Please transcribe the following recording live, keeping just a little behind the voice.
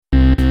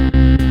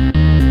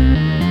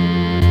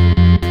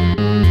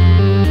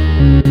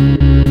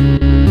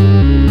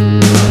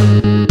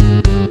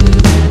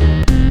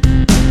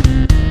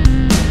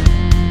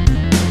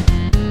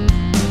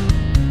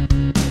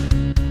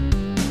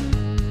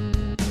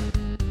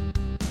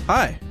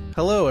Hi.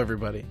 Hello,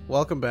 everybody.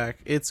 Welcome back.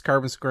 It's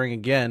Carbon Scoring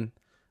again.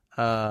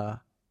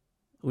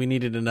 We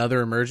needed another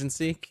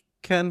emergency.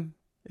 Ken,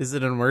 is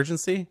it an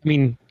emergency? I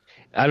mean,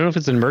 I don't know if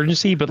it's an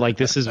emergency, but like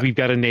we've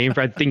got a name for.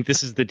 I think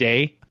this is the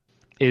day.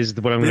 Is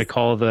what I'm going to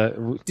call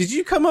the. Did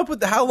you come up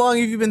with how long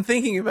have you been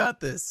thinking about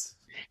this?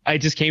 I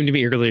just came to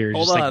me earlier.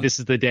 Hold just on. like this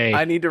is the day.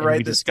 I need to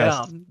write this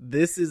down.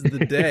 This is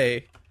the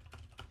day.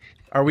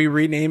 Are we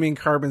renaming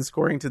Carbon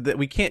Scoring to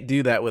we can't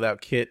do that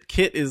without Kit.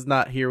 Kit is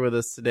not here with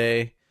us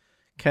today.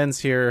 Ken's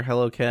here.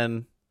 Hello,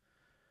 Ken.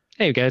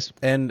 Hey, guys.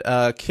 And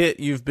Kit,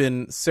 you've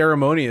been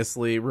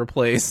ceremoniously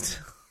replaced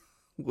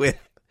with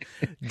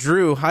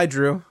Drew. Hi,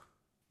 Drew.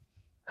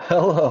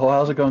 Hello.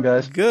 How's it going,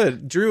 guys?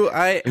 Good. Drew,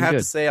 I have to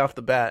good. say off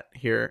the bat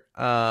here,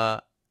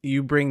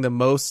 you bring the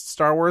most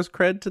Star Wars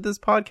cred to this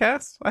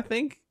podcast, I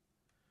think.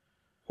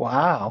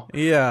 Wow.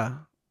 Yeah.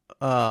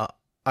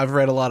 I've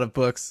read a lot of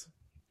books.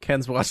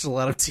 Ken's watched a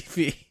lot of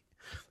TV.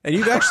 And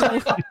you've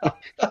actually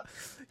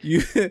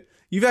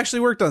you've actually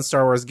worked on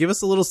Star Wars. Give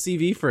us a little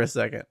CV for a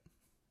second.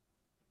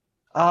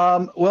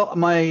 Well,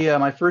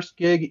 my first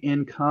gig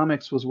in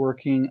comics was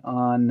working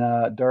on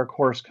Dark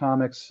Horse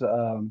Comics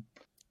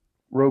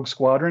Rogue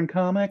Squadron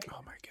comic.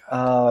 Oh my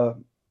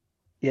god.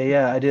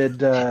 I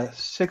did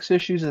 6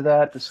 issues of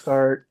that to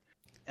start,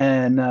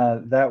 and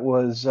that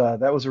was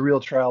a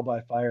real trial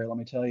by fire, let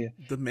me tell you.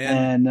 The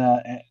man.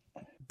 And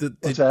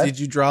did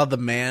you draw the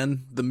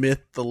man, the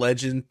myth, the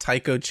legend,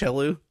 Tycho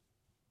Chelu?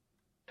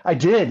 I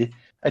did.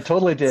 I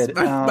totally did.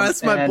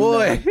 That's my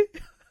boy.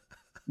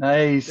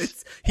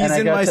 Nice. He's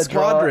in my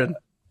squadron.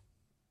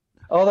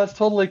 Oh, that's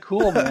totally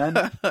cool,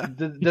 man.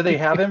 Did they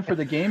have him for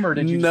the game, or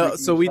did you? No.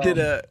 So we did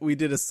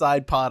a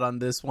side pod on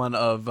this one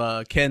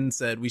of Ken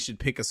said we should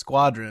pick a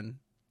squadron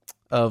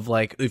of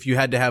like if you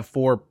had to have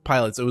 4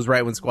 pilots. It was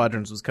right when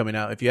Squadrons was coming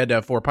out. If you had to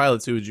have 4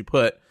 pilots, who would you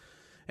put?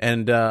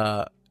 And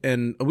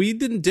we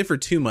didn't differ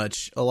too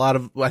much.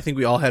 I think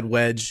we all had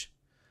Wedge.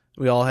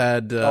 We all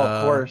had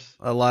of course,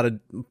 a lot of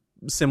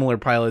similar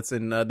pilots,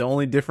 and the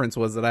only difference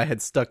was that I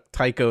had stuck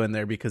Tycho in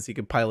there because he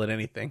could pilot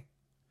anything.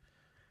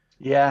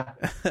 Yeah,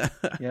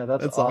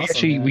 that's awesome.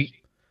 Actually,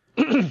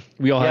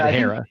 we all had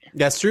Hera.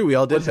 That's true. We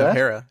all did What's have that?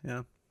 Hera.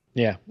 Yeah.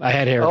 Yeah, I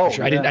had Hera for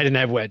sure. Yeah. I didn't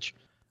have Wedge.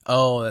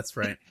 Oh, that's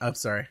right. I'm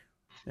sorry.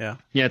 Yeah.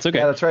 Yeah, it's okay.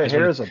 Yeah, that's right.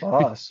 Hera's a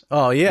boss.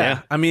 Oh yeah.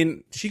 Yeah. I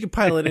mean, she could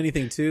pilot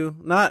anything too.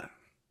 She's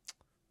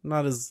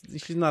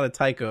not a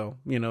Tycho,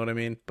 you know what I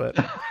mean? But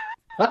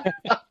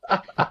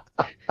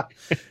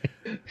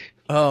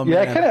oh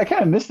Yeah, man. I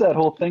kind of missed that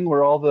whole thing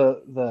where all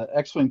the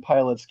X-wing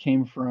pilots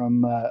came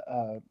from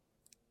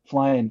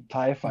flying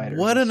TIE fighters.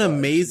 What and an such,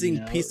 amazing you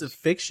know? piece of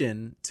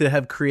fiction to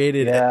have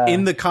created Yeah.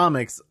 in the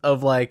comics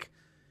of like,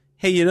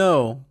 hey,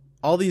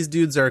 all these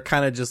dudes are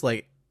kind of just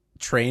like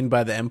trained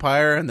by the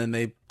Empire and then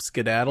they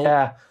skedaddle.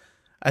 Yeah,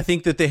 I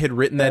think that they had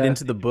written that Yeah.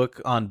 into the book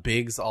on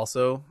Biggs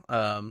also.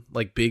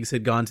 Like Biggs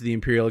had gone to the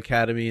Imperial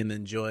Academy and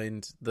then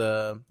joined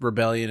the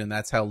rebellion, and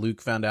that's how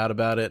Luke found out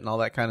about it and all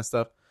that kind of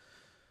stuff.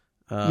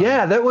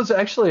 yeah, that was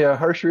actually a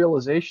harsh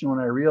realization when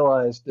I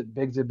realized that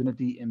Biggs had been at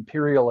the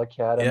Imperial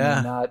Academy,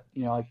 Yeah. not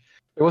like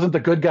it wasn't the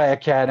Good Guy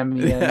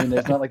Academy. I mean,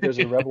 it's not like there's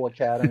a Rebel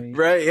Academy.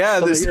 Right, yeah,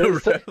 So there's no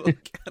so- rebel.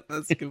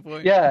 That's a good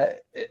point. Yeah,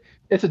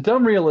 it's a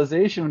dumb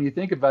realization when you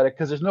think about it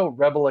because there's no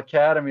Rebel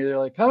Academy. They're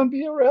like, come and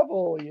be a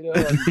rebel, you know.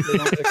 And they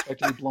don't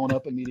expect to be blown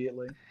up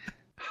immediately.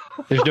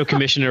 There's no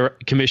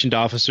commissioned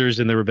officers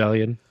in the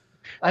rebellion.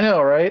 I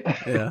know, right?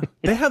 Yeah.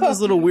 They have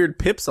those little weird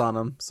pips on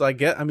them, so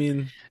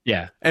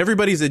Yeah,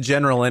 everybody's a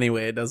general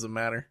anyway, it doesn't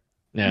matter.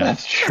 yeah.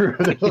 That's true.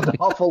 There's an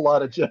awful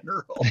lot of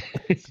generals.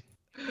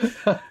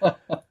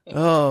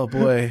 Oh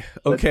boy.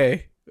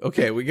 Okay,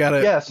 we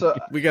gotta Yeah, so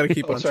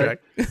keep on sorry.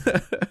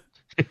 track.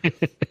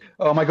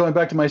 am I going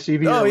back to my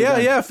CV? Oh Or are we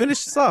done? yeah,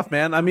 finish this off,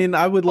 man. I mean,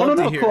 I would Oh, love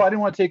no, to hear. cool. I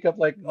didn't want to take up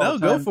all No,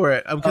 the go time. for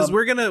it, because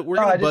we're gonna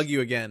I bug just-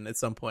 you again at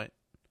some point.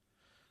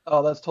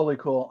 Oh, that's totally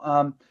cool.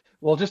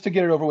 Well, just to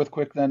get it over with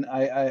quick, then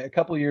I a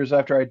couple of years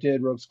after I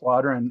did Rogue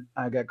Squadron,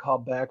 I got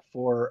called back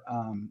for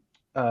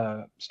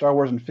Star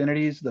Wars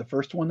Infinities, the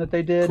first one that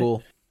they did,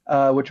 Cool.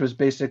 which was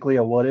basically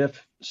a what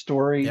if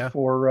story Yeah.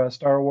 for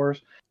Star Wars.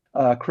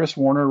 Chris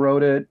Warner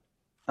wrote it.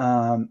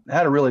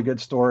 Had a really good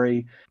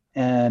story,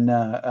 and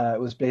it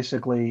was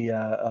basically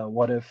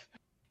what if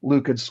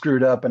Luke had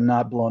screwed up and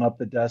not blown up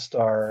the Death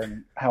Star,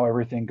 and how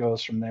everything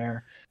goes from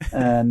there.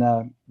 And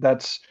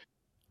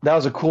that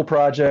was a cool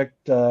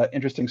project.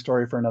 Interesting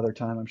story for another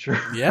time, I'm sure.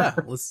 Yeah,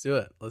 let's do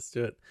it.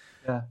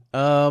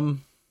 Yeah.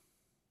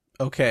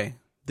 Okay.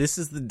 This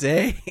is the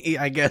day,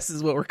 I guess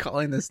is what we're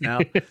calling this now.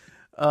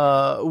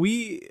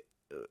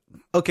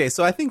 Okay,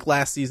 so I think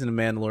last season of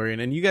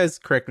Mandalorian, and you guys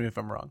correct me if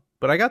I'm wrong,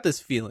 but I got this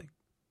feeling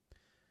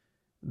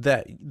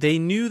that they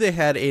knew they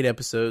had 8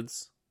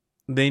 episodes.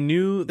 They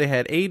knew they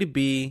had A to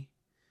B.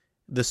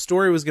 The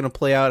story was going to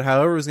play out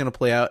however it was going to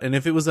play out. And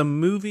if it was a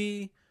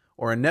movie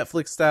or a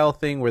Netflix style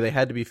thing where they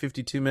had to be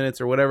 52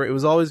 minutes or whatever, it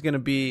was always going to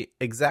be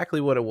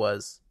exactly what it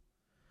was.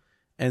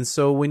 And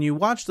so when you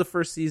watch the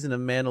first season of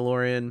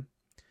Mandalorian,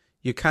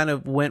 you kind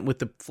of went with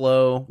the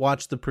flow,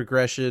 watched the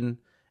progression,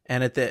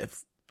 and at the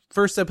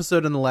first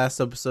episode and the last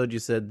episode, you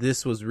said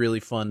this was really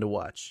fun to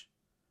watch.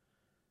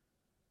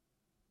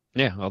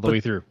 Yeah, all the way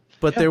through.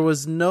 But there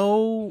was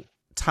no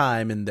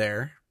time in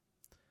there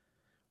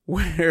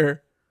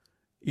where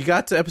you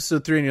got to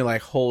episode 3 and you're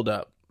like, hold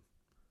up.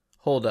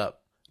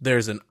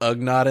 There's an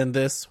Ugnaught in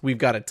this. We've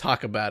got to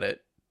talk about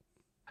it.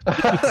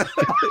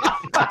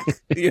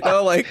 You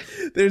know, like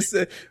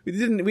we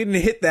didn't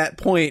hit that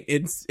point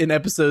in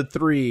episode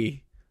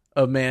 3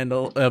 of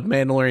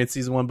Mandalorian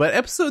season 1, but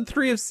episode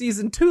 3 of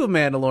season 2 of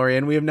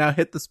Mandalorian, we have now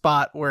hit the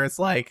spot where it's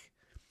like,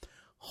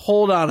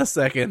 hold on a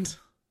second.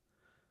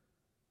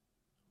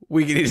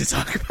 We need to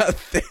talk about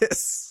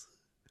this.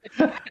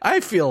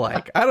 I feel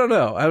like, I don't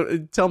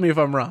know. Tell me if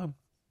I'm wrong.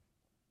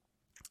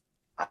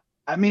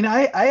 I mean,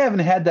 I haven't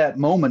had that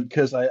moment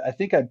because I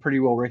think I'm pretty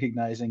well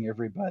recognizing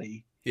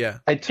everybody. Yeah.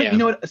 You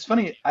know what? It's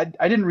funny. I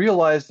didn't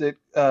realize that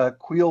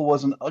Queel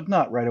was an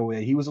Ugnaught right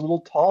away. He was a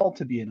little tall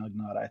to be an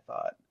Ugnaught, I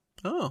thought.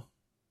 Oh.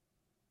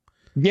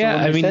 Yeah,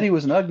 so when they said he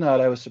was an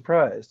Ugnaught, I was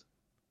surprised.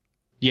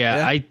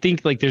 Yeah, I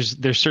think like there's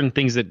certain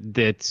things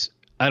that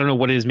I don't know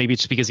what it is. Maybe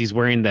it's just because he's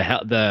wearing the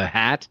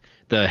hat,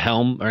 the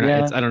helm, or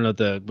not, I don't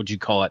know what you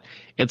call it.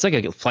 It's like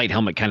a flight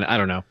helmet kind of. I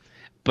don't know,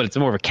 but it's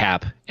more of a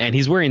cap, and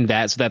he's wearing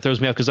that, so that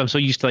throws me off because I'm so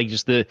used to like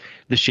just the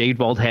shaved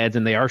bald heads,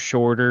 and they are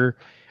shorter.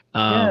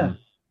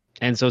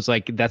 And so it's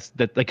like that's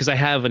like because I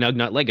have an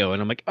Ugnaught Lego,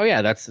 and I'm like, oh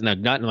yeah, that's an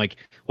Ugnaught, and I'm like,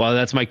 well,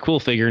 that's my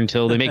cool figure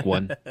until they make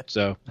one.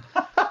 So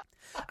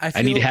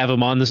I need to have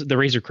him on the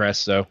Razor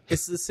Crest. So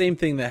it's the same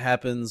thing that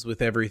happens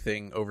with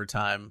everything over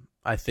time.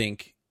 I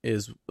think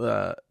is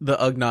the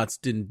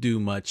Ugnaughts didn't do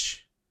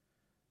much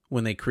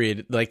when they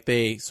created, like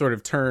they sort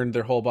of turned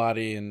their whole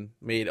body and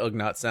made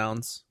Ugnaught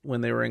sounds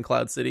when they were in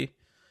Cloud City,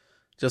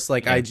 just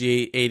like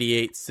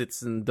IG-88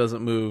 sits and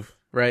doesn't move,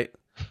 right?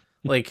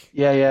 Like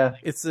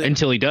it's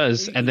until he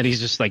does, and then he's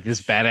just like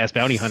this badass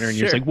bounty hunter, and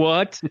you're just like,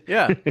 what?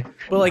 Yeah,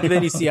 but like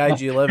then you see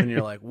IG-11,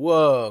 you're like,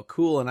 whoa,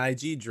 cool, an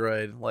IG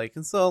droid, like,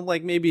 and so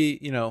like maybe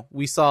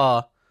we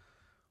saw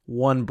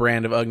one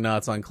brand of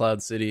Ugnaughts on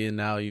Cloud City, and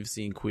now you've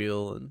seen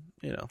Queel, and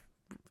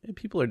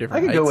people are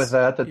different. I can go heights,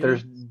 with that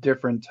there's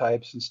different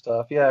types and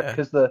stuff. Yeah,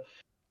 because the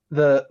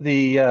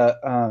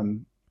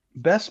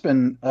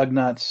Bespin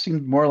Ugnaughts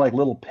seemed more like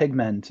little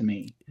pigmen to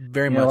me.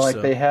 Very much like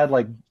so. they had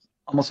like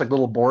almost like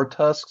little boar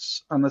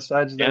tusks on the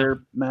sides of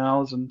their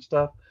mouths and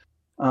stuff.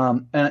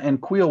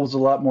 And Queel was a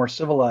lot more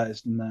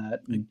civilized than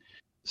that. And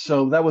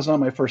so that was not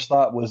my first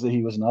thought, was that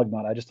he was an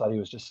Ugnaught. I just thought he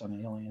was just some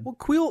alien. Well,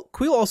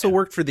 Queel also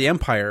worked for the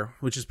Empire,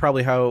 which is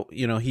probably how,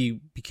 he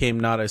became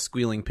not a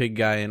squealing pig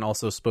guy and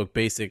also spoke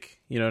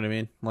basic. You know what I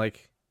mean?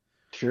 Like,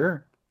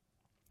 sure.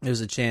 There's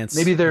a chance.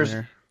 Maybe there's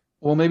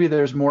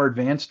more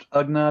advanced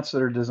Ugnaughts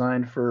that are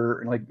designed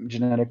for, like,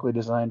 genetically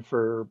designed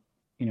for,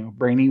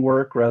 brainy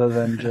work rather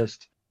than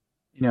just,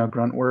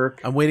 grunt work.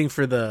 I'm waiting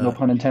for the... No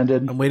pun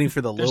intended. I'm waiting for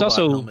the Lobot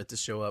helmet to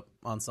show up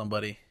on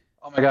somebody.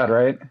 Oh my god,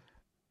 right?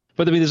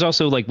 But I mean, there's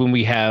also like when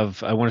we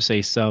have, I want to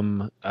say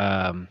some,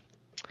 not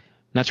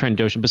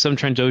Trandoshan, but some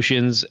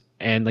Trandoshans,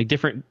 and like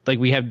different, like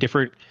we have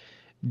different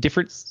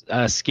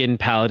skin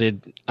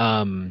paleted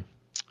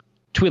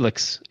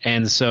Twi'leks,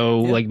 and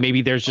so like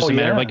maybe there's just a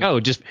matter of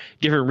like, just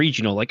different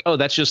regional, like he's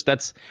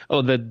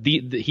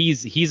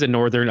a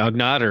northern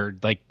Ugnaught or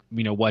like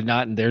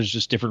whatnot, and there's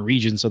just different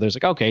regions, so there's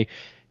like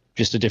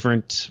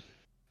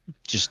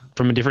just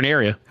from a different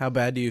area. How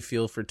bad do you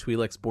feel for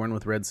Twi'leks born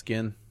with red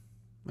skin?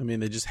 I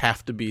mean, they just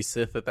have to be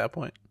Sith at that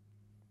point.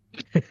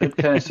 It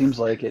kind of seems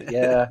like it,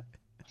 yeah.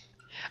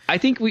 I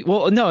think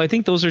I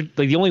think those are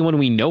like the only one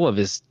we know of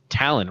is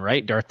Talon,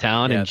 right? Darth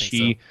Talon, and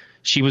she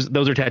was.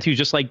 Those are tattoos,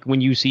 just like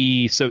when you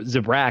see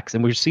Zabraks,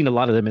 and we've seen a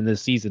lot of them in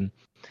this season.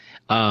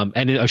 And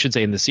I should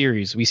say in the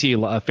series, we see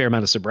a fair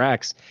amount of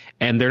Zabraks,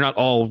 and they're not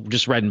all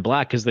just red and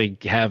black because they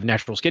have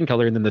natural skin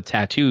color, and then the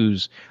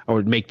tattoos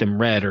would make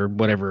them red or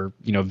whatever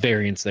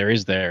variance there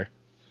is there.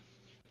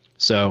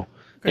 So.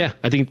 Okay. Yeah,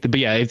 I think,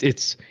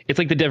 it's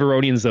like the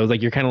Deveronians though.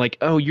 Like you're kind of like,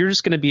 oh, you're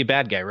just gonna be a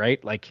bad guy,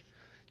 right? Like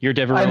you're a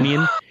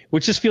Deveronian,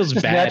 which just feels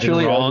bad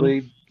naturally and wrong.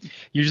 Ugly.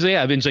 You're just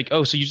I've been like,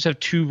 oh, so you just have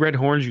two red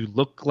horns. You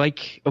look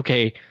like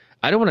okay.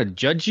 I don't want to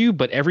judge you,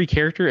 but every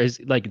character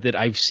is like that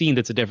I've seen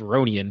that's a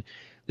Deveronian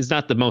is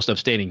not the most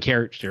upstanding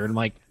character. And I'm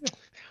like,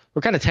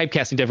 we're kind of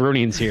typecasting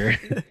Deveronians here.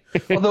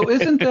 Although,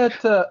 isn't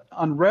that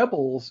on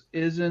Rebels?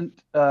 Isn't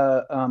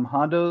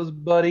Hondo's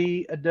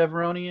buddy a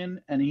Deveronian,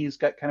 and he's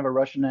got kind of a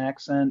Russian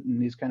accent,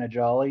 and he's kind of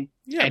jolly.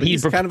 Yeah, and he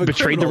kind of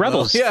betrayed the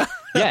rebels. Though.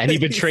 Yeah, and he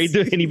betrayed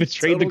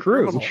the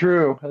crew.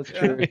 True, that's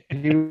true.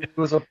 He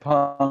was a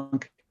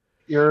punk.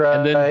 You're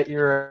right.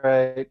 You're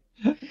right.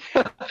 And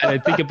I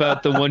think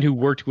about the one who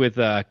worked with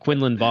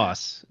Quinlan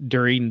Voss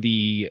during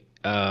the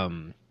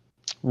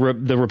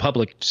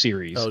Republic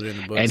series,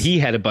 and he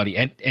had a buddy,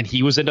 and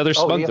he was another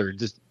smuggler.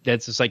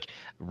 That's just like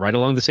right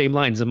along the same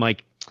lines. I'm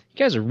like, you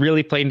guys are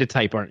really playing to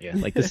type, aren't you?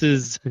 Like this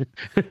is.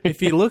 If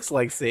he looks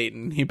like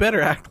Satan, he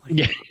better act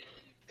like.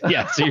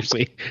 Yeah,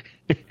 seriously.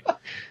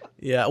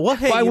 Yeah. Well,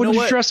 hey, why wouldn't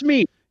you trust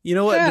me? You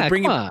know what?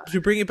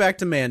 To bring it back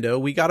to Mando,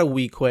 we got a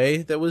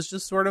Weequay that was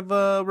just sort of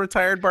a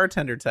retired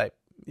bartender type.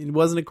 He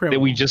wasn't a criminal.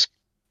 That we just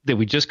that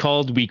we just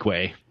called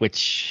Weequay,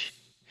 which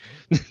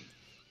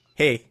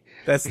hey,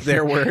 that's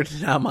their word,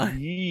 not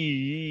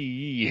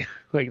mine.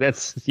 Like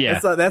that's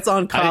That's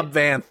on Cobb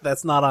Vanth.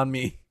 That's not on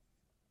me.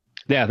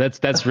 Yeah,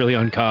 that's really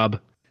on Cobb.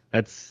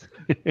 That's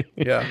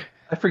yeah.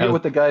 I forget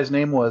what the guy's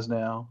name was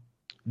now.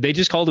 They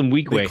just called him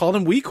Weequay. They called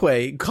him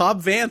Weequay.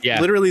 Cobb Vanth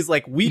literally is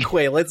like,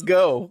 Weequay, let's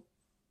go.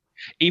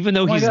 Even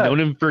though he's known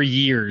him for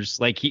years,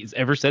 like he's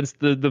ever since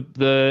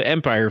the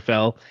Empire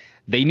fell,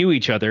 they knew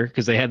each other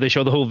because they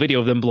show the whole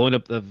video of them blowing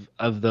up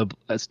of the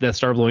Death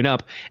Star blowing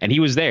up, and he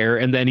was there.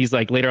 And then he's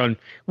like later on,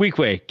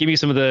 Weequay, give me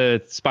some of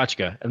the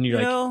spotchka, and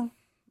you're like,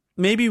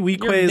 maybe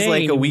Weequay is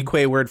like a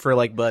Weequay word for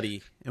like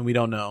buddy, and we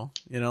don't know.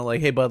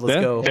 Like, hey bud,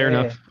 let's go. Fair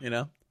enough.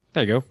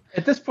 There you go.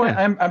 At this point,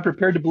 I'm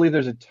prepared to believe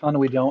there's a ton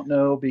we don't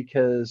know,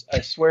 because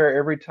I swear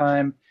every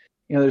time,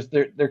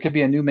 there could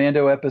be a new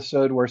Mando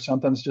episode where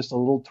something's just a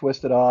little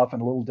twisted off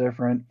and a little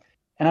different,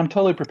 and I'm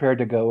totally prepared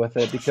to go with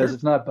it because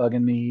it's not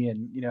bugging me,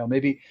 and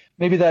maybe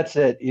that's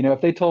it.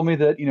 If they told me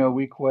that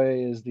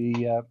Weequay is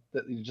the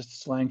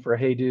just slang for a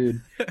hey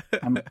dude,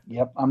 I'm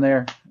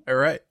there. All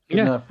right.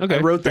 Yeah. Okay. I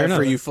wrote that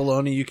for you,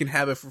 Filoni. You can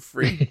have it for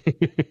free.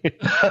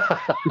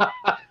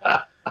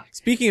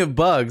 Speaking of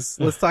bugs,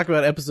 let's talk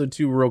about episode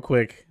 2 real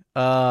quick.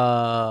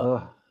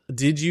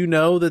 Did you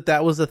know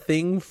that was a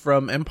thing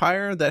from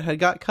Empire that had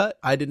got cut?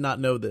 I did not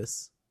know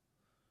this.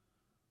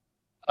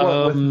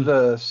 With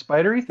the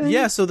spidery thing?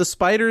 Yeah, so the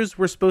spiders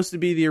were supposed to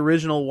be the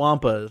original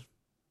Wampa.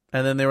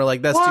 And then they were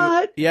like, they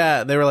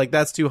were like,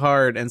 that's too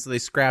hard. And so they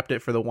scrapped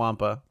it for the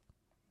Wampa.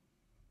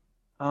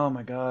 Oh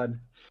my God.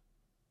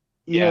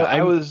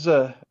 I was,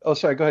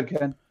 sorry, go ahead,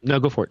 Ken. No,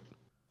 go for it.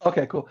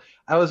 Okay, cool.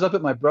 I was up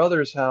at my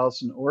brother's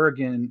house in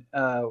Oregon.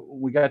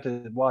 We got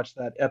to watch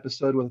that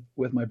episode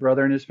with my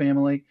brother and his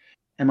family.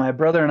 And my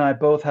brother and I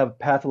both have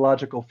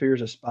pathological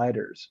fears of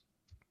spiders.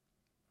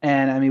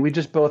 And I mean, we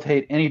just both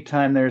hate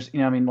anytime there's,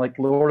 like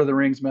Lord of the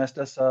Rings messed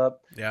us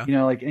up. Yeah.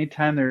 Like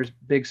anytime there's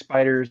big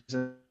spiders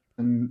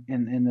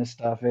in this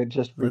stuff, it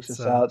just freaks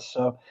us out.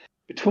 So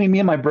between me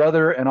and my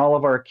brother and all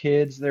of our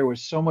kids, there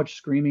was so much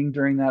screaming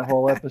during that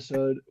whole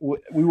episode.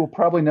 We will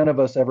probably none of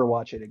us ever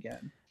watch it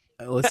again.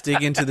 Let's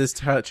dig into this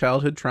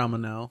childhood trauma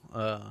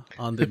now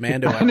on the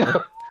Mando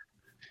hour.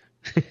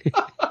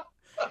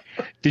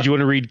 Did you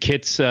want to read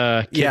Kit's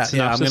yeah,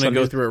 I'm going to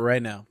go through it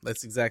right now.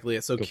 That's exactly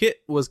it. So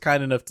Kit was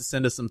kind enough to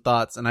send us some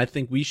thoughts, and I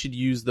think we should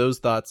use those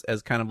thoughts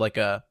as kind of like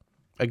a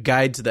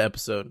guide to the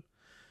episode.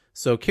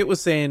 So Kit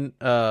was saying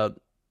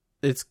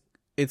it's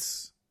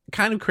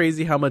kind of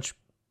crazy how much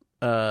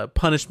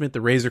punishment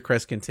the Razor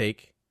Crest can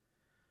take,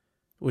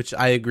 which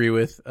I agree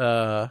with.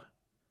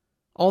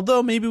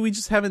 Although maybe we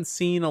just haven't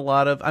seen a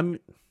lot of.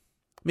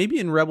 Maybe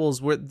in Rebels,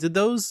 did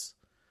those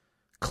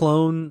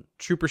clone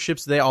trooper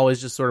ships, they always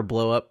just sort of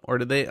blow up, or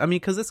did they? I mean,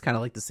 because it's kind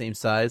of like the same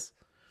size.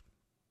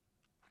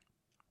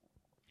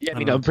 Yeah,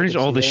 I'm pretty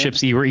sure all the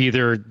ships were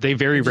either they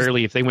very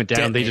rarely, if they went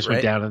down, they just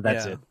went down, and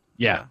that's it.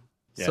 Yeah.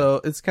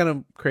 So it's kind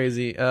of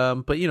crazy.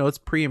 But it's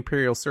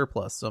pre-Imperial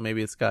surplus, so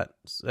maybe it's got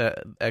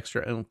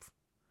extra oomph.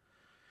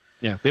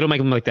 Yeah, they don't make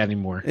them like that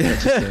anymore.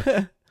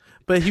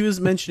 But he was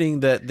mentioning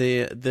that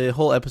the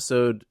whole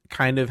episode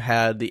kind of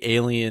had the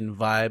alien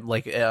vibe,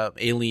 like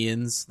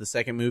Aliens, the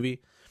second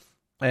movie.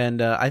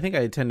 And I think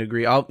I tend to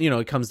agree.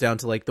 It comes down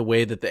to like the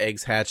way that the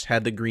eggs hatched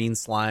had the green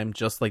slime,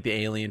 just like the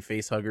alien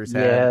facehuggers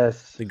had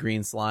the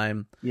green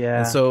slime. Yeah.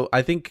 And so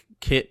I think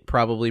Kit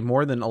probably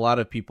more than a lot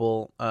of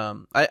people.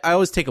 I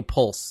always take a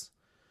pulse.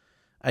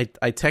 I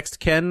text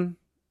Ken.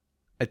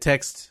 I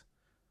text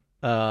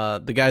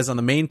the guys on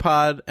the main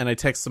pod, and I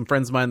text some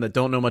friends of mine that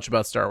don't know much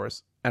about Star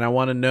Wars. And I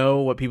want to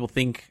know what people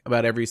think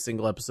about every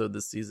single episode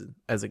this season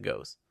as it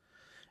goes.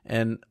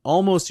 And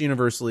almost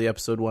universally,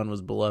 episode 1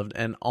 was beloved.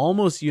 And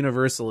almost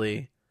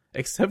universally,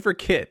 except for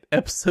Kit,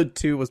 episode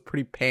 2 was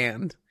pretty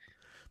panned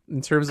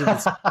in terms of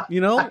its,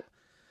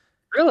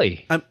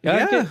 Really?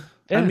 Yeah.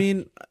 I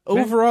mean,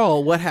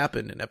 overall, what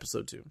happened in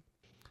episode 2?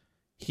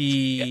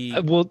 He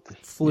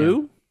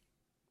flew. Yeah.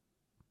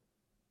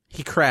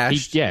 He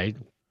crashed.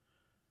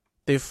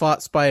 They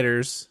fought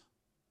spiders.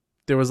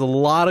 There was a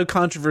lot of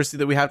controversy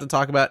that we have to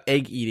talk about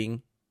egg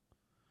eating.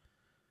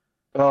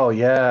 Oh,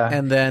 yeah.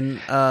 And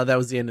then that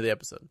was the end of the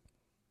episode.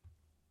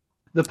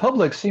 The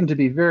public seemed to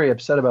be very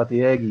upset about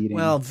the egg eating.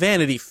 Well,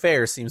 Vanity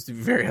Fair seems to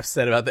be very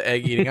upset about the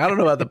egg eating. I don't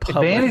know about the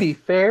public. Vanity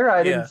Fair?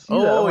 I didn't see that.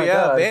 Oh, yeah,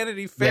 God.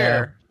 Vanity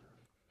Fair.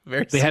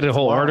 Yeah. They had a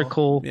whole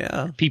article,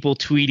 people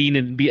tweeting,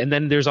 and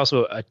then there's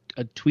also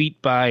a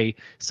tweet by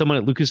someone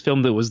at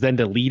Lucasfilm that was then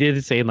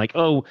deleted saying like,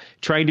 oh,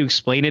 trying to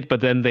explain it,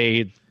 but then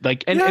they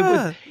like, and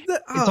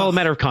it's all a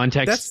matter of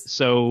context.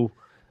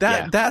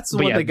 That's the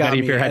one that got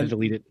Vanity me. Fair had to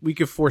delete it. We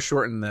could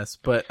foreshorten this,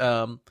 but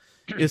so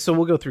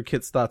we'll go through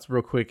Kit's thoughts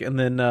real quick, and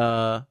then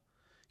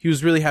he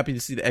was really happy to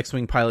see the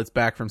X-Wing pilots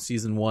back from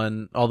season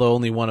 1, although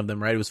only one of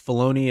them, right? It was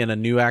Filoni and a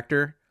new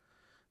actor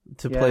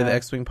to play the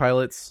X-Wing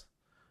pilots.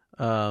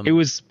 It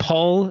was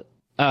Paul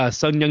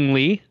Sun-Young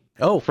Lee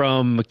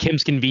from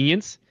Kim's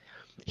Convenience.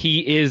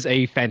 He is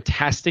a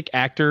fantastic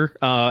actor.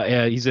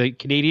 He's a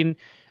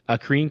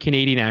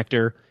Korean-Canadian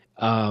actor.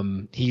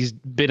 He's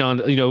been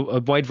on a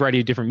wide variety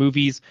of different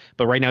movies,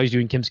 but right now he's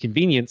doing Kim's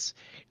Convenience.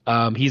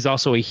 He's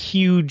also a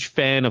huge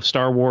fan of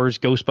Star Wars,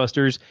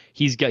 Ghostbusters.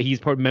 He's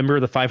part member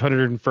of the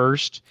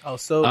 501st. Oh,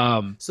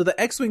 so the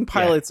X-wing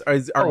pilots are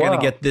going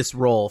to get this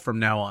role from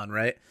now on,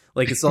 right?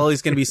 Like it's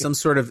always going to be some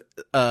sort of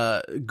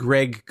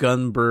Greg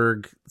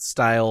Gunberg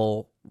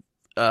style.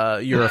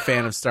 You're a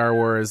fan of Star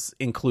Wars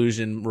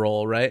inclusion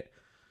role, right?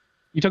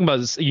 You talking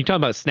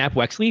about Snap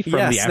Wexley from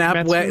the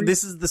Aftermath series?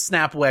 This is the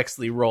Snap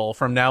Wexley role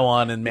from now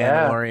on in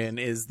Mandalorian.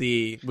 Is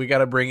we got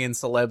to bring in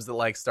celebs that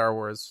like Star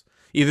Wars.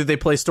 Either they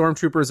play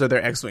stormtroopers or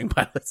they're X-wing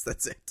pilots.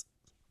 That's it.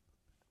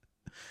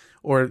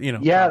 Or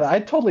Yeah, I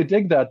totally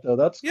dig that though.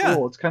 That's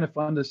cool. It's kind of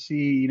fun to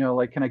see.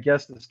 Like, can I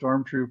guess the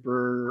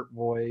stormtrooper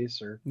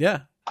voice or? Yeah,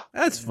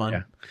 that's fun.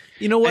 Yeah.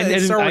 You know what?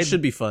 Star Wars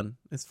should be fun.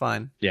 It's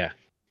fine. Yeah.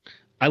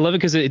 I love it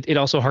because it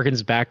also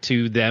harkens back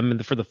to them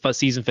for the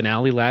season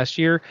finale last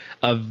year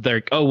of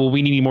their,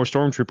 we need more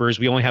stormtroopers.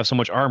 We only have so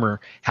much armor.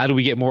 How do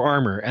we get more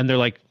armor? And they're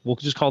like, we'll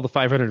just call the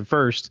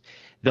 501st.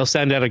 They'll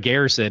send out a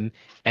garrison.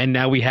 And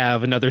now we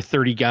have another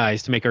 30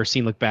 guys to make our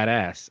scene look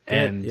badass.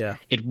 And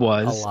it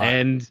was.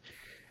 And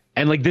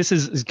like, this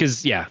is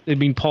because, I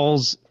mean,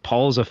 Paul's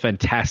a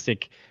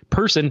fantastic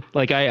person.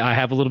 Like I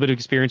have a little bit of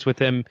experience with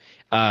him,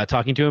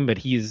 talking to him, but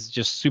he's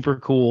just super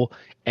cool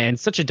and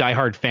such a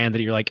diehard fan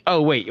that you're like, oh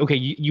wait, okay,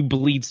 you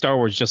bleed Star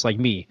Wars just like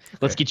me.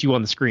 Let's get you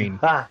on the screen.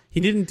 He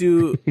didn't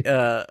do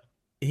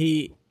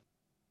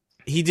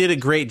he did a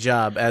great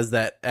job as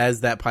that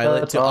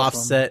pilot to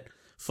offset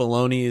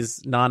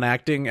Filoni's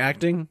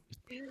acting.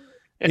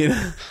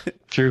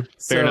 True.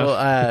 Fair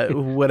enough.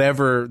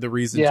 Whatever the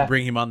reason to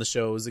bring him on the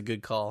show was a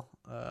good call.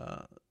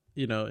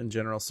 In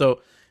general.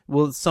 So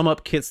we'll sum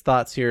up Kit's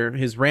thoughts here.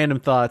 His random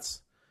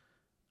thoughts.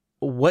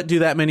 What do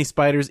that many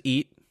spiders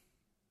eat?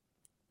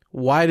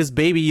 Why does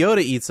Baby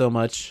Yoda eat so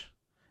much?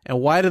 And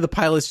why do the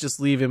pilots just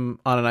leave him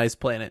on an ice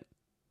planet?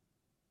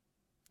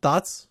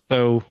 Thoughts?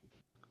 So,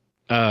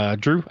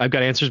 Drew, I've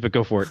got answers, but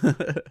go for it.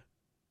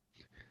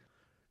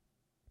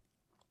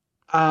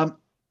 I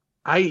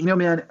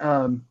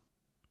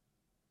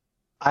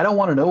don't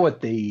want to know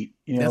what they eat.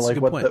 That's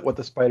what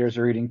the spiders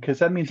are eating, because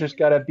that means there's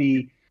got to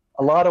be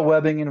a lot of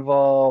webbing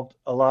involved,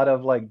 a lot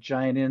of like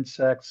giant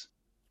insects.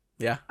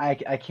 Yeah, I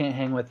can't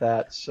hang with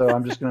that, so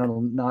I'm just going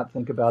to not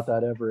think about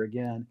that ever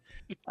again.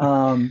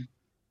 And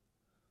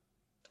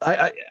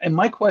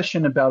my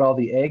question about all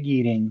the egg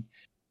eating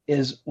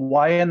is,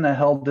 why in the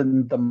hell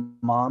didn't the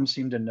mom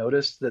seem to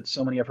notice that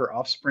so many of her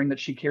offspring that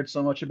she cared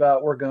so much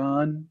about were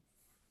gone?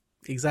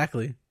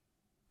 Exactly.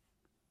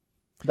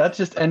 That's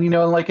just, and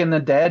and the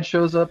dad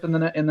shows up in the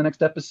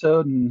next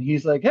episode, and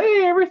he's like,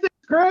 "Hey, everything's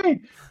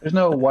great." There's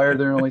no, why are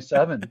there only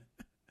 7?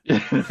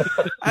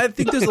 I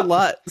think there's a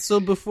lot. So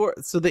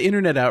the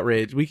internet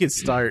outrage, we could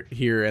start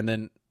here and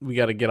then we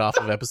got to get off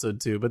of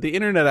episode 2. But the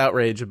internet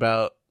outrage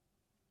about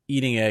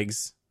eating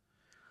eggs,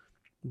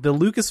 the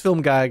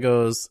Lucasfilm guy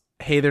goes,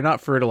 "Hey, they're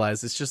not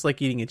fertilized. It's just like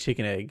eating a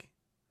chicken egg."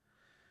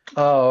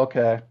 Oh,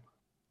 okay.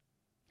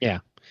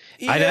 Yeah.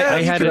 Yeah,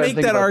 you can make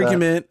that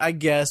argument, I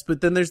guess,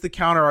 but then there's the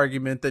counter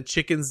argument that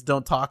chickens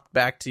don't talk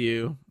back to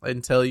you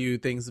and tell you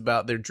things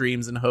about their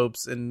dreams and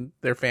hopes and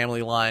their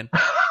family line.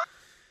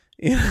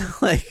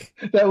 Like,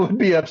 that would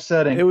be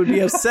upsetting. It would be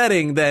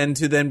upsetting then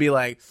to then be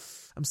like,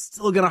 "I'm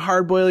still gonna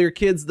hard boil your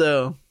kids,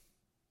 though."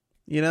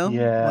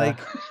 Yeah. Like.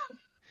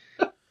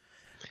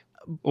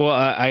 Well,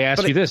 I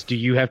asked you this: do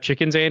you have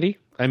chickens, Andy?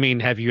 I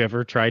mean, have you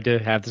ever tried to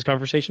have this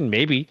conversation?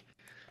 Maybe.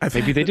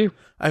 They do.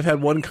 I've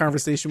had one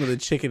conversation with a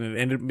chicken and it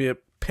ended up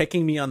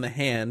pecking me on the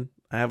hand.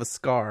 I have a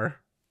scar.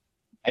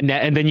 And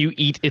then you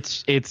eat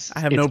its. I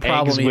have no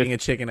problem eating a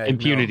chicken egg.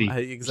 Impunity. No,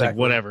 exactly. It's like,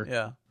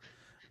 whatever.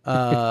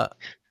 Yeah.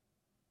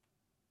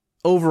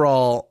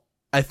 Overall,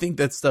 I think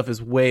that stuff is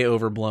way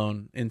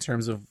overblown in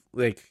terms of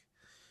like.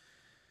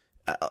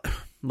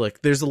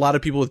 Look, there's a lot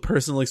of people with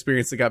personal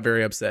experience that got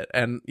very upset,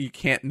 and you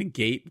can't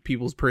negate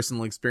people's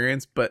personal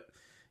experience, but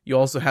you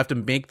also have to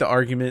make the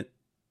argument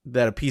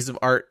that a piece of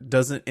art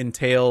doesn't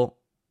entail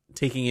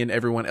taking in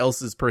everyone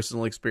else's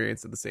personal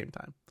experience at the same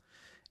time.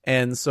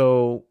 And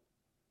so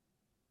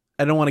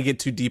I don't want to get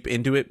too deep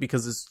into it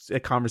because it's a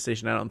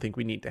conversation I don't think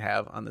we need to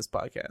have on this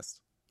podcast.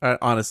 I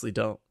honestly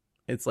don't.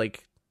 It's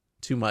like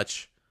too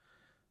much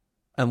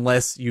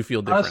unless you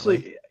feel differently.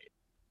 Honestly,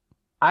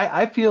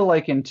 I feel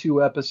like in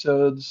 2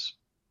 episodes,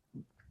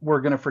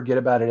 we're going to forget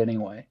about it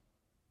anyway.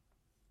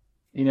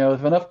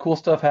 If enough cool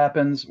stuff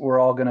happens, we're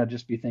all going to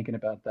just be thinking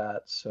about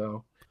that.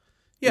 So,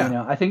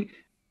 yeah, I think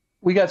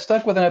we got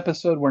stuck with an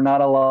episode where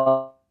not a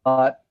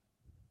lot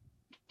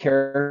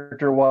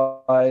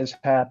character-wise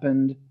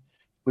happened.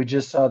 We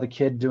just saw the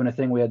kid doing a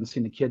thing we hadn't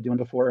seen the kid doing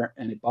before,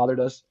 and it bothered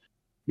us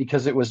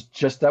because it was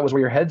just, that was where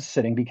your head's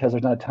sitting, because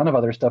there's not a ton of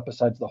other stuff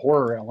besides the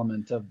horror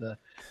element of the,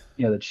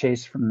 the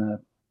chase from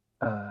the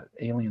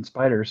alien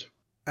spiders.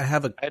 I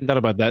hadn't thought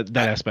about that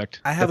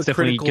aspect. I have a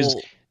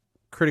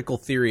critical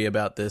theory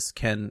about this,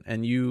 Ken,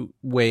 and you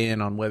weigh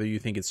in on whether you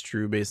think it's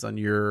true based on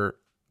your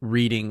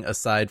reading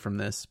aside from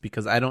this,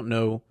 because I don't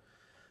know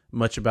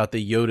much about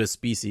the Yoda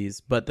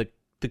species, but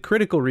the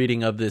critical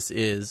reading of this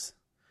is,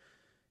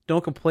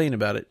 don't complain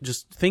about it.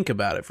 Just think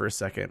about it for a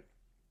second.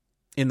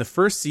 In the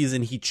first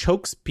season, he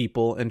chokes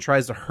people and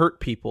tries to hurt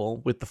people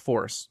with the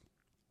Force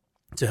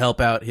to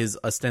help out his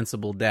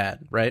ostensible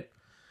dad, right?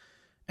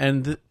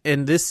 And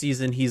in this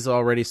season, he's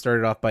already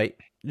started off by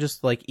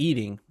just like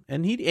eating.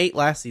 And he ate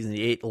last season.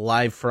 He ate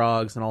live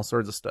frogs and all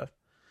sorts of stuff.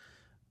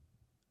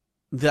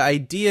 The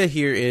idea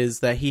here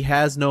is that he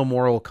has no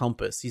moral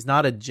compass. He's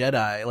not a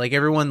Jedi. Like,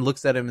 everyone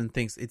looks at him and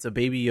thinks it's a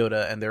baby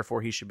Yoda, and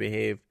therefore he should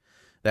behave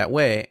that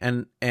way.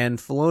 And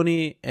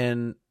Filoni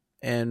and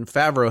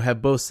Favreau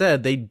have both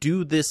said they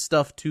do this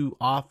stuff to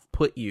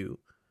off-put you.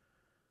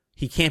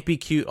 He can't be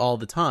cute all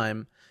the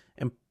time.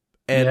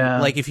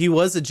 And like, if he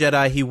was a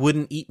Jedi, he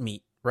wouldn't eat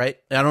meat, right?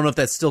 I don't know if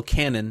that's still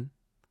canon,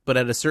 but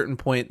at a certain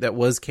point that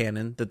was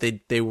canon, that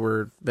they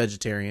were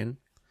vegetarian.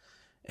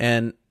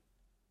 And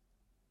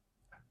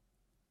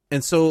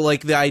so,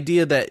 like, the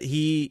idea that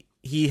he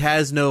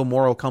has no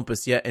moral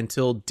compass yet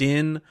until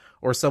Din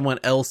or someone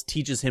else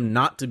teaches him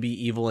not to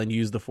be evil and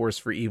use the Force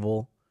for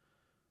evil,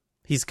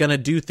 he's going to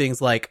do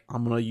things like,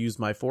 I'm going to use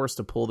my Force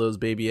to pull those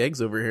baby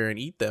eggs over here and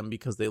eat them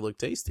because they look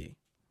tasty.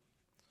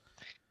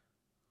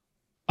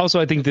 Also,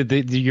 I think that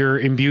you're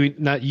imbuing,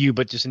 not you,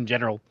 but just in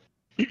general,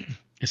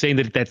 saying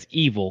that that's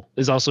evil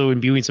is also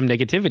imbuing some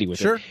negativity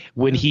with it.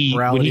 When he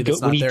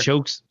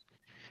chokes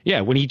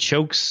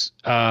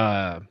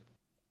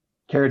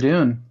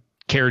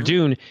Cara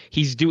Dune,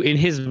 he's in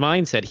his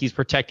mindset, he's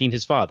protecting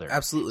his father.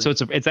 Absolutely.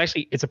 So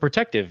it's a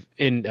protective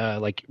in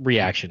like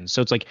reaction.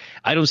 So it's like,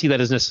 I don't see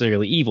that as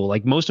necessarily evil.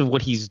 Like, most of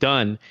what he's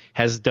done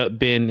has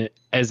been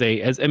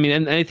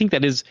and I think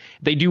that is,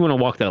 they do want to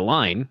walk that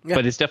line,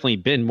 but it's definitely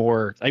been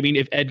more, I mean,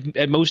 if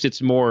at most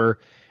it's more,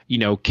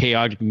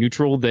 chaotic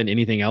neutral than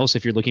anything else.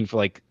 If you're looking for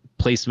like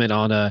placement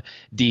on a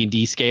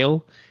D&D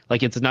scale,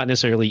 like, it's not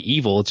necessarily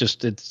evil. It's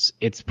just,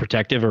 it's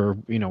protective, or,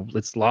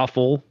 it's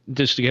lawful.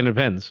 Just again, it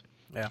depends.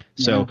 Yeah.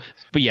 So,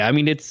 but yeah, I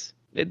mean,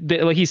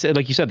 like you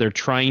said, they're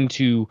trying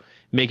to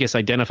make us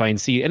identify and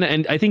see. And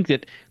I think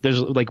that there's,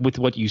 like, with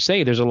what you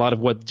say, there's a lot of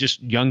what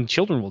just young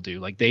children will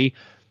do. Like,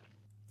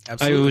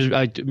 Absolutely.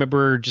 I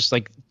remember just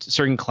like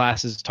certain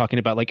classes talking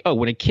about, like, oh,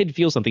 when a kid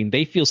feels something,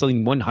 they feel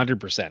something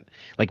 100%.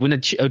 Like, when a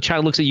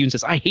child looks at you and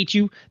says, I hate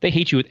you, they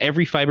hate you with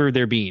every fiber of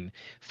their being.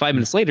 5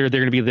 minutes later,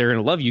 they're going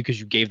to love you because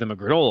you gave them a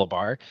granola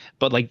bar.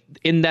 But, like,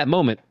 in that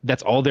moment,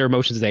 that's all their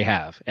emotions they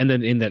have. And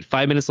then in that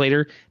 5 minutes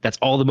later, that's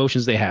all the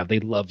emotions they have. They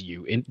love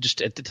you, and just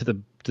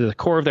to the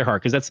core of their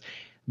heart, because that's,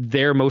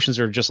 their emotions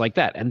are just like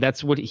that. And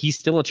that's what, he's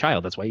still a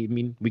child. That's why, I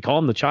mean, we call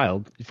him the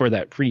child for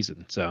that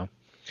reason. So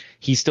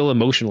he's still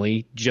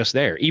emotionally just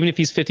there, even if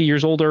he's 50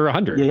 years old or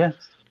 100. Yeah.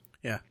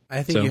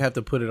 I think you have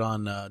to put it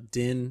on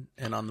Din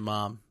and on the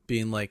mom,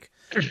 being like,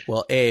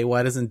 well,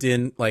 why doesn't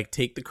Din, like,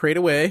 take the crate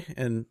away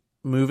and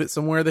move it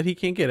somewhere that he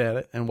can't get at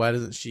it? And why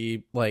doesn't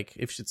she, like,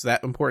 if it's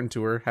that important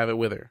to her, have it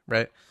with her,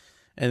 right?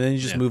 And then you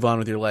just move on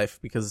with your life,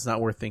 because it's not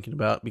worth thinking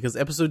about, because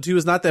episode 2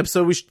 is not the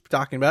episode we should be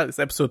talking about. It's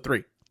episode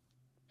 3.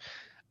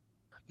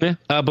 Yeah,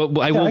 but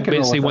I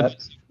will say one.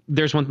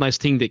 There's one nice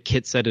thing that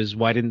Kit said is,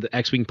 why didn't the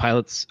X-Wing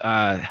pilots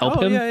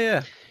help him?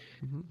 Yeah.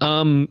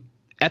 Mm-hmm.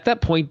 At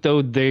that point,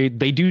 though, they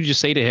do just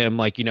say to him,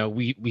 like,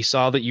 we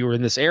saw that you were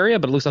in this area,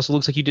 but it also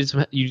looks like you did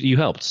you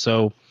helped.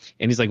 So,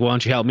 and he's like, well, why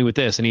don't you help me with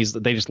this? And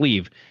they just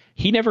leave.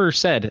 He never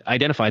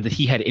identified that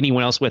he had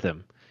anyone else with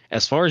him.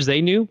 As far as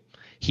they knew,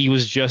 he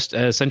was just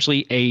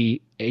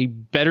essentially a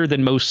better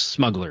than most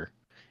smuggler,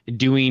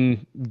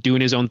 doing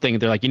his own thing.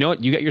 They're like, you know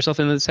what? You get yourself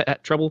into this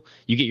trouble,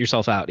 you get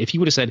yourself out. If he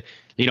would have said,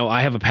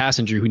 I have a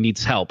passenger who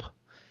needs help,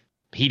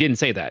 he didn't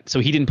say that.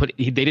 So they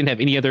didn't have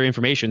any other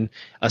information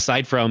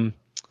aside from,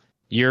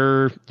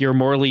 you're a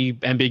morally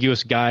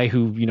ambiguous guy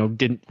who,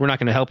 we're not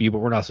going to help you, but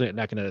we're not going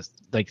to,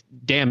 like,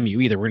 damn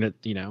you either. We're going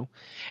to,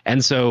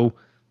 and so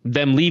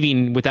them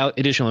leaving without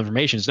additional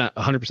information is not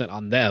 100%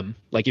 on them.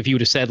 Like, if you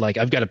would have said, like,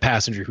 I've got a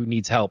passenger who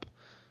needs help.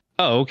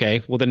 Oh,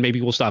 okay. Well, then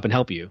maybe we'll stop and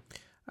help you.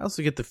 I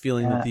also get the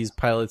feeling that these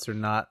pilots are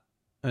not,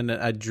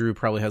 and Drew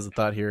probably has a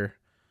thought here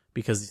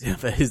because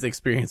of his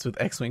experience with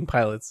X-Wing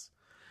pilots.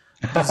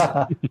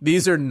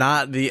 These are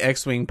not the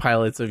X-Wing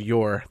pilots of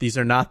yore. These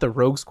are not the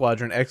Rogue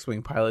Squadron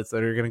X-Wing pilots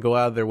that are going to go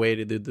out of their way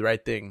to do the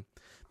right thing.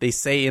 They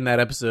say in that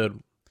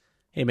episode,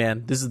 hey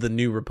man, this is the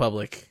New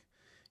Republic.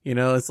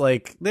 It's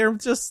like, they're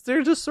just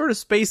sort of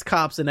space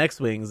cops and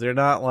X-Wings. They're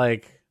not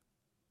like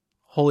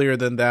holier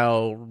than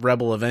thou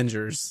rebel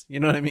Avengers. You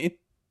know what I mean?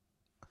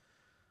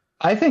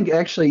 I think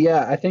actually,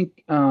 I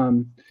think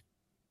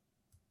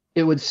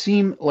it would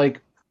seem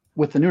like,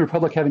 with the New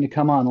Republic having to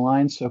come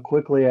online so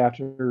quickly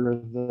after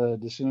the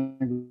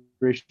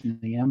disintegration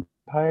of the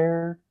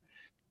Empire,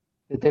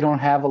 that they don't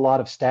have a lot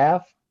of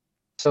staff.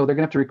 So they're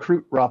going to have to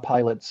recruit raw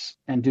pilots,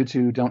 and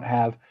Dooku don't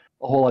have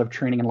a whole lot of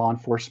training in law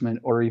enforcement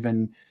or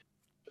even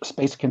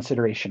space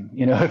consideration,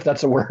 if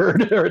that's a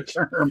word or a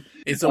term.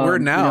 It's a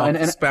word now.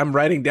 And I'm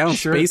writing down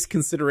space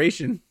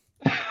consideration.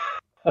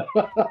 But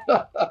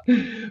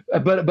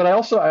I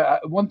also,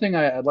 one thing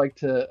I'd like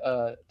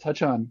to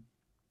touch on,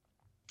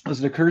 as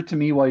it occurred to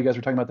me while you guys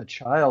were talking about the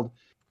child,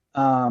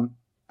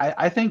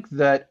 I think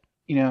that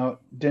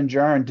Din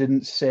Djarin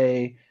didn't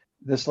say,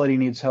 "This lady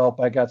needs help.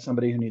 I got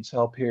somebody who needs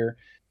help here."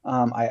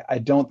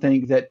 I don't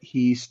think that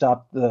he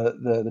stopped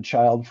the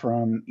child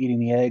from eating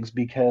the eggs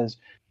because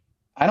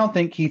I don't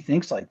think he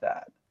thinks like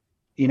that.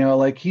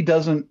 Like he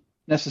doesn't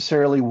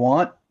necessarily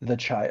want the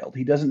child.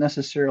 He doesn't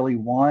necessarily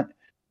want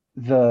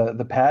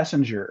the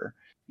passenger.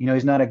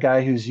 He's not a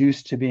guy who's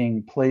used to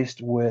being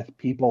placed with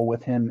people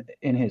with him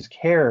in his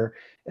care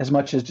as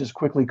much as just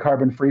quickly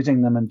carbon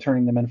freezing them and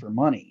turning them in for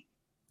money.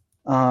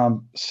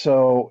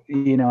 So,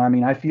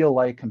 I feel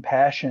like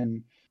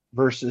compassion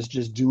versus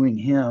just doing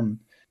him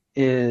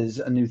is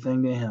a new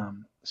thing to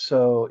him.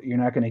 So you're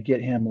not going to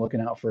get him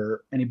looking out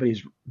for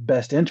anybody's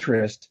best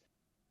interest.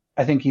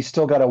 I think he's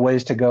still got a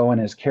ways to go in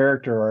his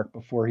character arc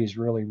before he's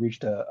really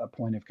reached a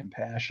point of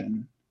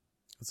compassion.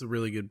 That's a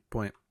really good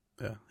point.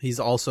 Yeah. He's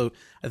also,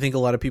 I think a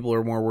lot of people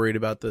are more worried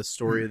about the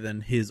story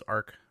than his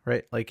arc,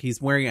 right? Like he's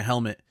wearing a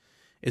helmet.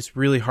 It's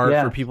really hard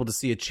for people to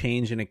see a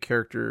change in a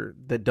character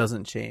that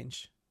doesn't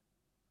change.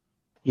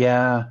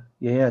 Yeah,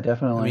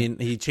 definitely. I mean,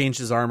 he changed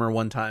his armor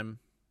one time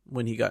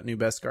when he got new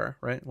Beskar,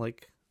 right?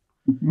 Like,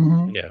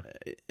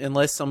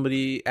 unless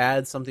somebody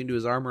adds something to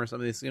his armor or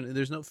something,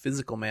 there's no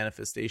physical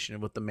manifestation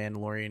of what the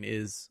Mandalorian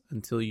is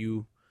until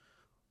you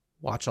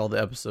watch all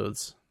the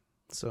episodes.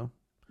 So,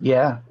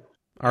 yeah.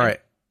 All right.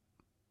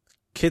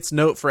 Kit's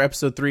note for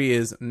episode 3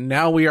 is,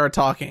 now we are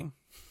talking.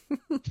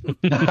 It's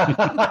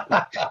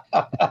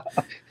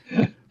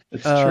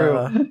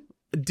true.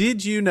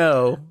 Did you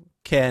know,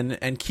 Ken,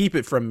 and keep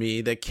it from me,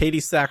 that Katie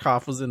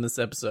Sackhoff was in this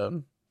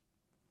episode?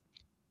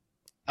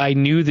 I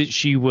knew that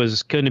she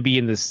was going to be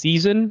in this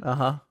season,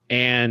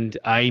 and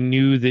I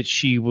knew that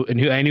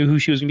I knew who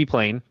she was going to be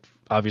playing.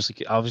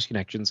 Obviously, obvious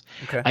connections.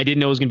 Okay. I didn't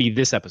know it was going to be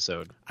this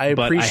episode. I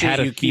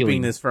appreciate you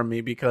keeping this from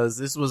me because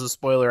this was a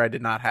spoiler I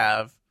did not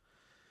have.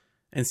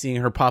 And seeing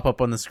her pop up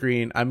on the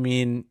screen, I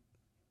mean,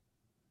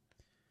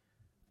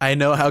 I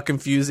know how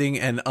confusing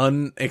and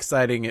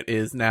unexciting it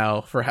is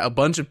now for a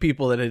bunch of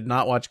people that had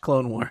not watched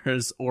Clone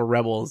Wars or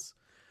Rebels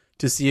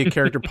to see a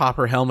character pop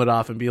her helmet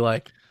off and be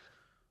like,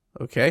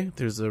 okay,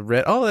 there's a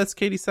red, oh, that's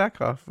Katie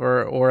Sackhoff,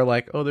 or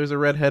like, oh, there's a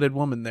red-headed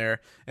woman there,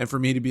 and for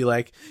me to be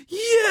like,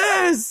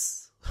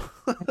 yes.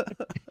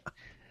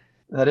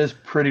 That is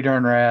pretty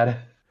darn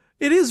rad.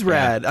 It is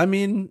rad. I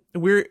mean,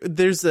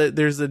 there's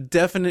a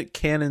definite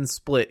canon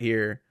split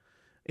here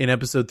in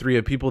episode 3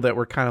 of people that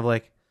were kind of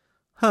like,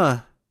 huh,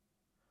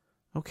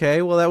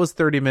 okay, well, that was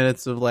 30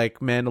 minutes of like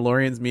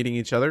Mandalorians meeting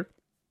each other.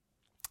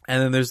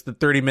 And then there's the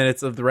 30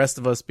 minutes of the rest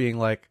of us being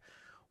like,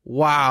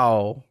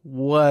 wow,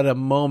 what a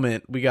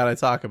moment. We got to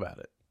talk about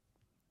it.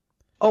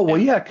 Oh, well,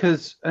 yeah,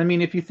 because, I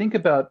mean, if you think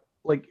about,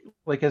 like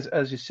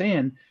as you're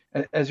saying,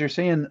 if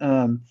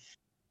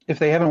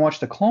they haven't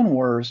watched the Clone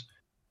Wars,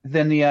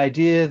 then the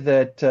idea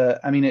that,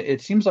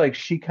 it seems like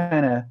she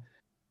kind of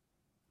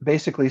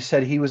basically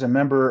said he was a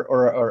member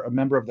or a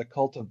member of the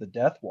cult of the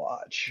Death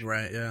Watch.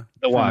 Right, yeah.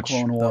 The Watch.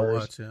 Clone Wars. The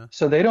Watch, yeah.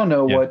 So they don't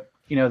know what,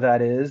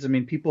 that is. I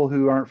mean, people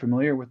who aren't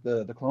familiar with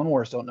the Clone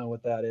Wars don't know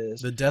what that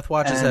is. The Death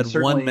Watch has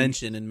had one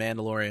mention in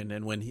Mandalorian,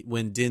 and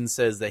when Din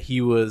says that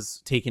he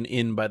was taken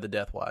in by the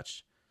Death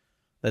Watch.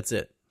 That's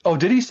it. Oh,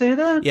 did he say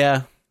that?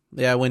 Yeah.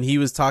 Yeah, when he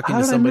was talking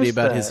to somebody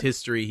about his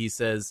history, he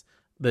says,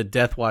 the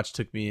Death Watch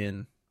took me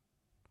in.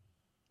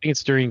 I think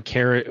it's during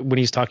when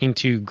he's talking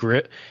to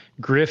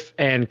Griff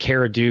and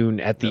Cara Dune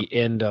at the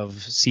end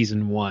of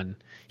season 1.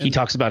 He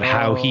talks about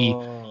how he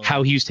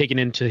was taken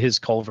into his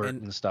culvert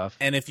and stuff.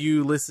 And if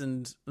you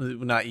listened,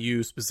 not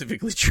you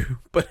specifically, Drew,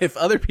 but if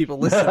other people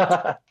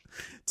listened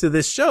to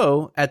this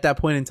show at that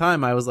point in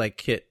time, I was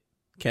like,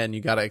 Ken,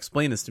 you got to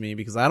explain this to me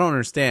because I don't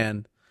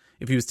understand.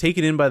 If he was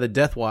taken in by the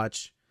Death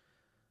Watch,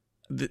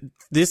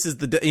 this is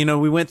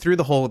we went through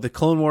the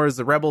Clone Wars,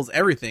 the Rebels,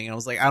 everything. And I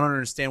was like, I don't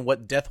understand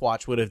what Death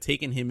Watch would have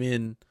taken him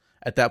in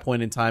at that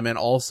point in time. And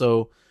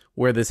also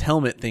where this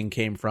helmet thing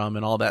came from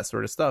and all that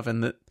sort of stuff.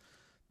 And the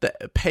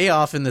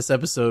payoff in this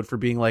episode for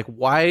being like,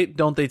 why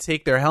don't they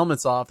take their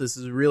helmets off? This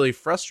is really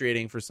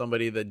frustrating for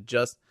somebody that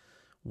just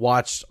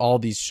watched all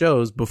these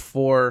shows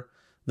before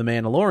The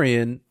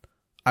Mandalorian.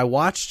 I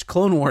watched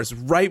Clone Wars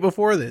right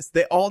before this.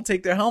 They all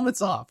take their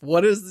helmets off.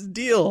 What is the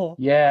deal?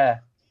 Yeah.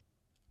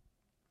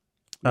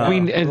 I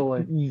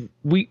mean,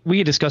 we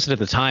had discussed it at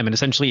the time, and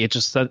essentially it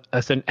just and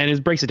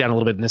it breaks it down a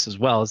little bit in this as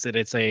well. Is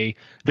that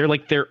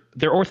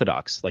they're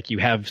orthodox. Like you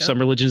have some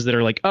religions that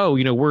are like, oh,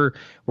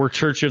 we're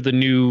Church of the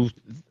New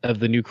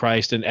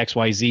Christ and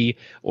XYZ,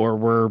 or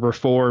we're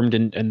Reformed,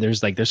 and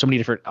there's so many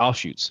different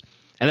offshoots.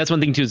 And that's one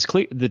thing too. That's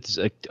clear.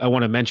 I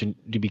want to mention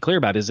to be clear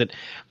about is that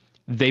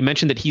they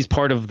mentioned that he's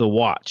part of the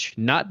Watch,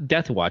 not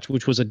Death Watch,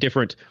 which was a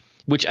different.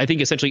 Which I think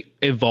essentially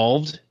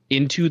evolved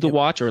into the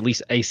Watch, or at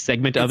least a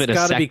segment of it. It's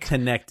got to be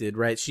connected,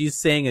 right? She's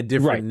saying a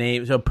different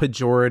name, a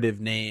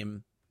pejorative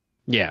name.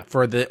 Yeah.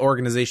 For the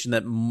organization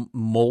that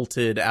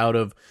molted out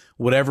of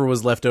whatever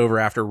was left over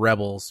after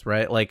Rebels,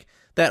 right? Like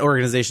that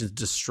organization is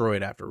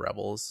destroyed after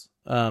Rebels.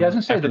 I was going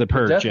to say the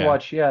Purge, Death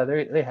Watch,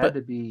 they had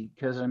to be,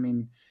 because I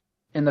mean,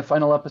 in the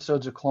final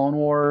episodes of Clone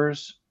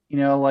Wars,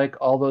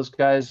 all those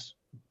guys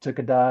took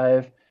a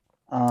dive.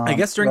 I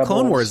guess during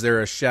Clone Wars,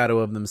 they're a shadow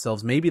of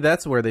themselves. Maybe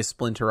that's where they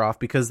splinter off,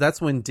 because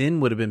that's when Din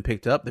would have been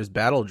picked up. There's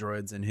battle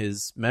droids in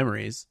his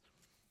memories.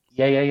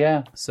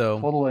 Yeah. So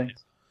totally.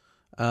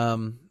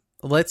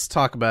 Let's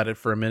talk about it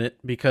for a minute,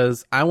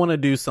 because I want to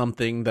do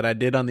something that I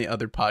did on the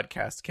other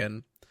podcast,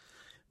 Ken,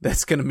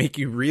 that's going to make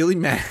you really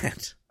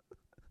mad.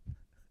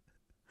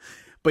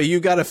 But you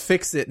got to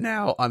fix it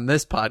now on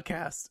this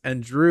podcast.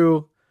 And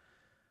Drew,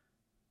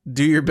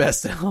 do your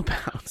best to help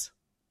out.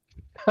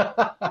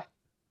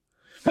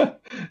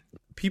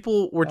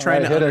 People were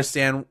trying to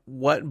understand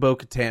what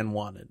Bo-Katan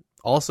wanted.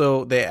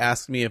 Also, they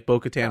asked me if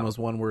Bo-Katan was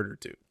one word or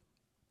two.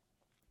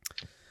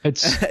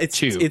 It's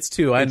two. It's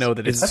two. I know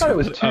that it's I thought it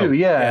was two.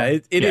 Yeah,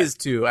 it is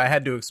two. I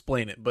had to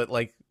explain it, but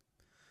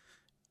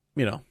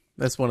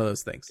that's one of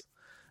those things.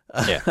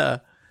 Yeah.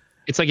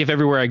 It's like if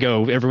everywhere I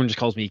go, everyone just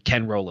calls me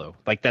Ken Rolo.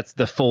 Like, that's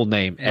the full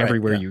name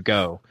everywhere you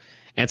go.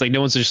 And it's like,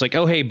 no one's just like,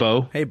 oh, hey,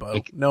 Bo. Hey, Bo.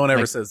 Like, no one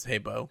ever says, hey,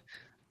 Bo.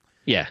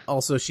 Yeah.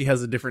 Also, she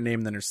has a different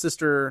name than her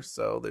sister,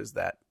 so there's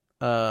that.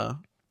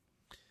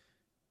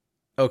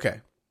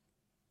 Okay.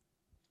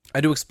 I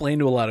had to explain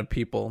to a lot of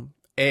people,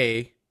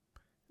 A,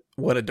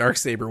 what a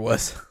Darksaber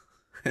was,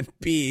 and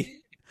B,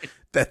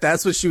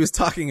 that's what she was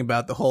talking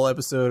about the whole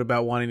episode,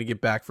 about wanting to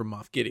get back from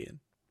Moff Gideon.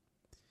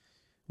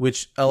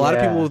 Which a lot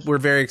of people were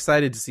very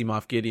excited to see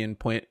Moff Gideon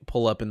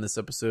pull up in this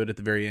episode at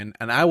the very end.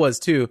 And I was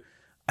too.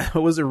 It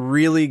was a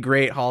really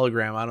great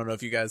hologram. I don't know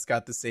if you guys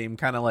got the same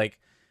kind of like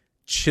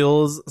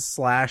chills /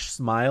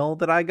 smile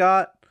that I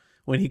got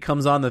when he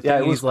comes on the thing.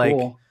 Yeah, he's cool.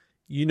 Like,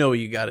 you know what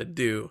you got to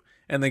do.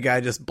 And the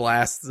guy just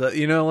blasts,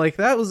 like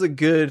that was a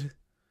good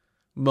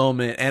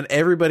moment. And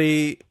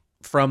everybody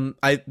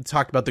I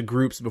talked about the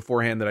groups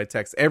beforehand that I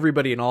text.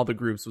 Everybody in all the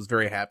groups was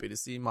very happy to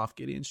see Moff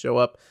Gideon show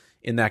up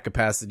in that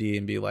capacity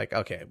and be like,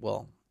 okay,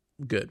 well,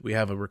 good. We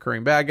have a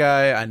recurring bad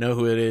guy. I know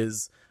who it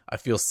is. I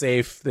feel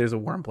safe. There's a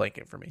warm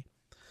blanket for me.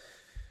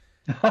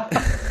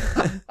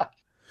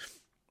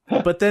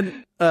 But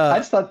then I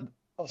just thought,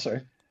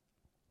 sorry.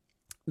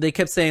 They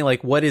kept saying,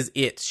 like, what is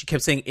it? She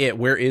kept saying it.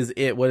 Where is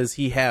it? What does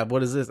he have?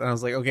 What is this? And I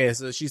was like, okay,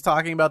 so she's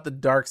talking about the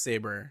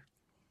Darksaber.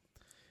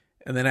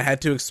 And then I had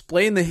to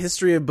explain the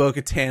history of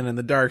Bo-Katan and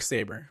the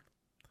Darksaber.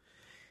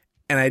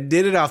 And I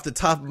did it off the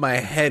top of my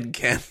head,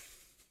 Ken.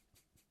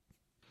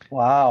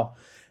 Wow.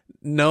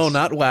 No,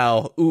 not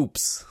wow.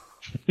 Oops.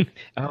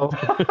 Oh.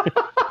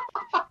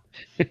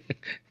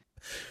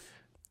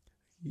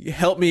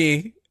 Help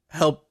me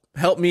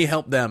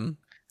help them.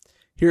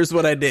 Here's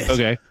what I did.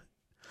 Okay.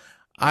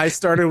 I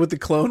started with the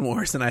Clone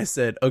Wars and I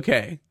said,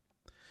 okay,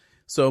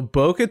 so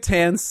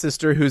Bo-Katan's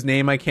sister, whose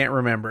name I can't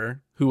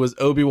remember, who was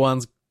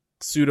Obi-Wan's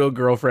pseudo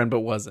girlfriend but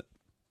wasn't,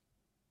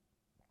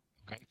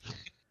 okay,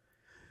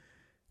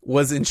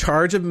 was in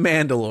charge of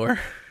Mandalore,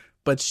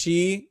 but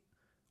she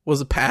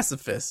was a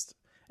pacifist,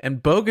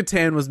 and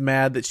Bo-Katan was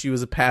mad that she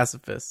was a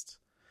pacifist.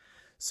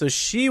 So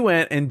she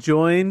went and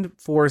joined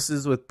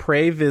forces with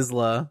Pre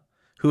Vizsla,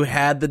 who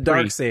had the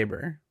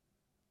Darksaber.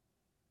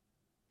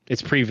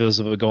 It's Pre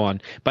Vizsla. Go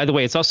on. By the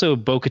way, it's also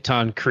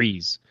Bo-Katan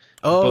Kryze.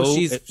 Oh,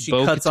 she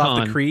cuts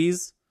off the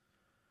Kryze?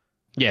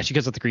 Yeah, she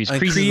cuts off the Kryze.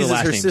 Kryze is the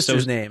last her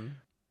sister's name.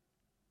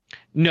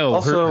 No,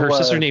 also, her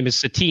sister's name is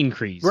Satine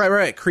Kryze.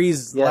 Right. Kryze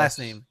is the last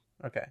name.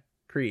 Okay,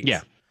 Kryze.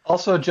 Yeah.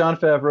 Also, Jon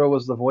Favreau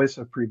was the voice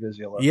of Pre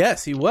Vizsla.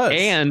 Yes, he was.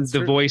 And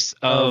the voice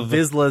of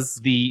Vizsla's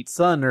the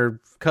son or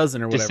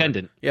cousin or whatever.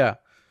 Descendant. Yeah.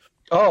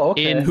 Oh,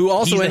 okay. Who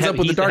also ends up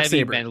with the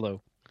Darksaber.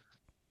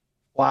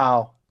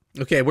 Wow.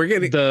 Okay, you're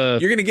gonna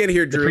get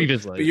here, Drew.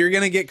 But you're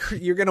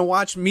gonna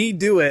watch me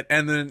do it,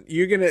 and then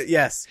you're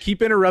gonna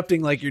keep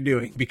interrupting like you're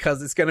doing,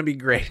 because it's gonna be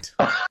great.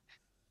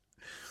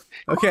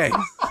 Okay,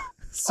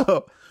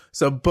 so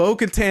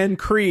Bo-Katan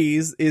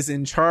Kryze is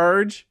in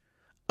charge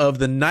of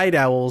the Night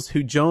Owls,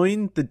 who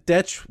joined the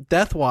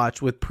Death Watch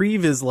with Pre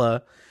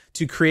Vizsla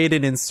to create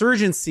an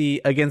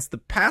insurgency against the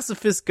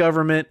pacifist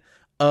government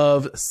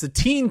of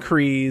Satine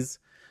Kryze,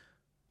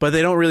 but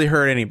they don't really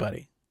hurt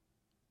anybody.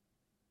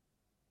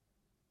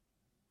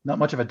 Not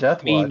much of a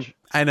Death Watch.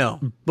 I know.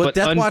 But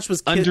Death Watch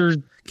was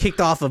kicked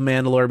off of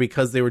Mandalore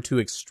because they were too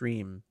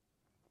extreme.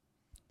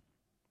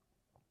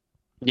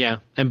 Yeah,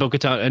 and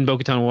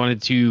Bo-Katan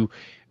wanted to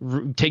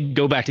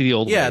go back to the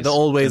old ways. Yeah, the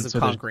old ways of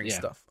conquering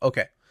stuff.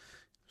 Okay.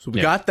 So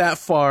we got that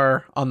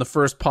far on the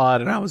first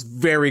pod, and I was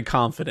very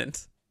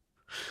confident.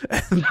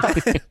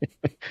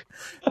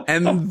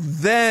 And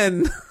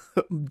then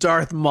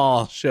Darth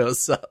Maul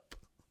shows up.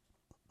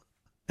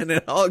 And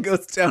it all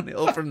goes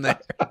downhill from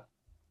there.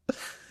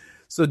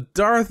 So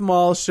Darth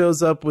Maul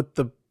shows up with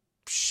the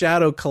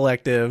Shadow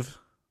Collective.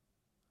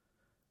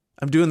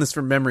 I'm doing this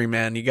from memory,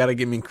 man. You got to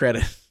give me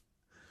credit.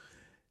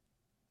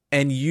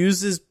 And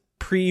uses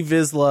Pre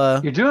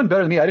Vizsla. You're doing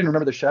better than me. I didn't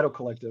remember the Shadow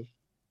Collective.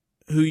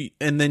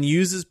 And then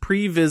uses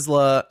Pre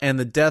Vizsla and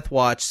the Death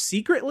Watch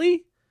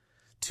secretly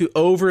to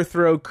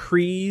overthrow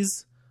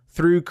Kryze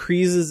through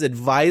Kryze's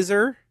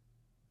advisor.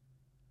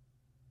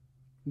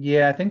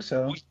 Yeah, I think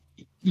so.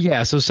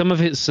 Yeah, some of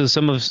Kryze's,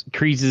 some of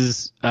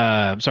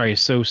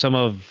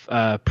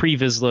Pre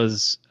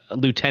Vizsla's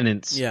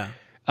lieutenants. Yeah.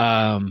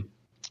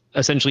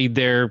 Essentially,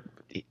 they're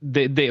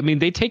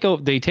they take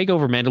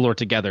over Mandalore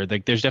together.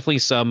 Like, there's definitely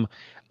some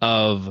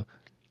of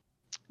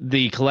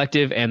the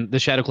collective and the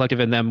Shadow Collective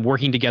and them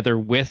working together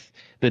with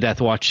the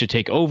Death Watch to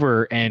take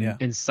over and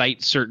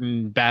incite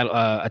certain battle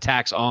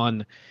attacks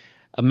on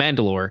a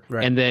Mandalore.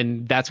 Right. And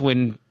then that's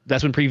when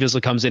Pre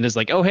Vizsla comes in, is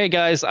like, oh hey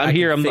guys, I'm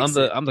here. I'm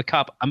the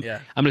cop. I'm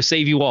gonna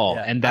save you all.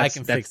 Yeah. And I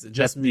can fix it.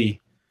 Just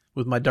me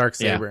with my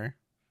Darksaber.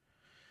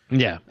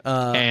 Yeah.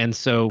 And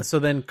so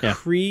then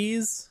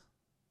Kryze,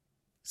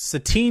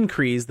 Satine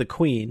Kryze, the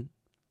queen,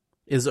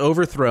 is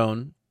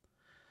overthrown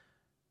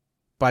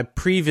by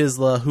Pre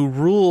Vizsla, who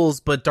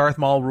rules, but Darth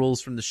Maul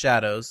rules from the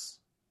shadows.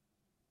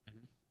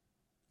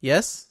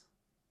 Yes?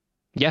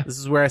 Yeah. This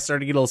is where I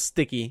started to get a little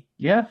sticky.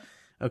 Yeah.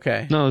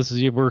 Okay. No, this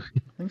is we're.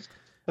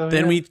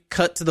 Then we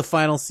cut to the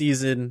final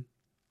season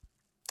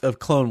of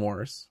Clone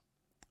Wars.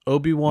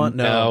 Obi-Wan.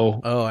 No.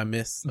 Oh, I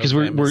missed. Because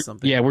we're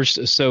something. Yeah, we're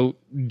so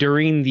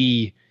during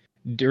the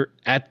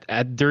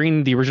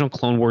original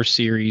Clone Wars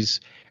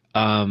series,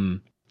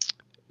 Vizsla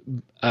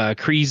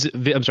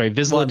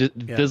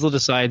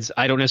decides,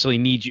 I don't necessarily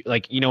need you.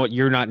 Like, you know what?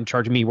 You're not in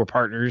charge of me. We're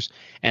partners.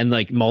 And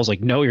like Maul's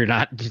like, no, you're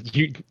not.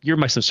 You're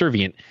my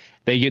subservient.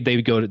 They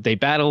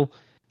battle.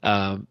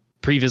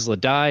 Pre Vizsla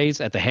dies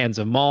at the hands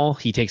of Maul.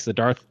 He takes the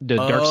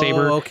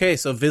Darksaber. Okay,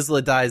 so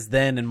Vizsla dies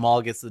then, and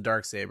Maul gets the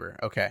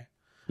Darksaber. Okay,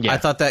 I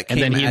thought that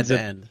came at the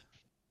end.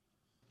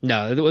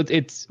 No,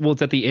 it's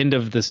at the end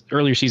of this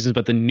earlier seasons,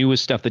 but the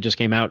newest stuff that just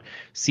came out,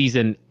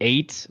 season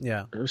 8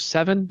 or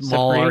 7.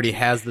 Maul already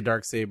has the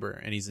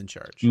Darksaber, and he's in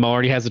charge. Maul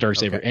already has the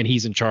Darksaber, and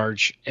he's in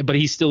charge, but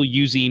he's still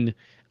using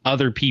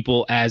other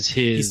people as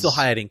his. He's still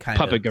hiding, kind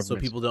puppet of, government.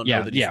 so people don't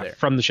know that he's there.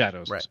 From the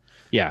shadows, right?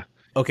 Yeah.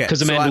 Okay, because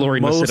the so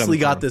Mandalorian I mostly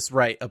got this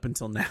right up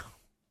until now.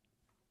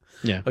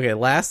 Yeah. Okay,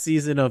 last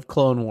season of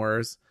Clone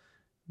Wars,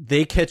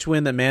 they catch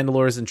wind that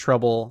Mandalore is in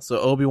trouble, so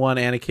Obi-Wan,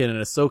 Anakin,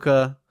 and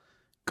Ahsoka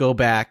go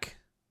back.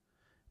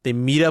 They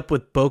meet up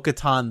with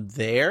Bo-Katan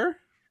there.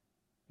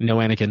 No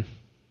Anakin.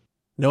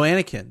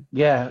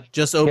 Yeah,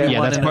 just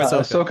Obi-Wan and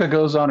Ahsoka. Ahsoka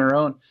goes on her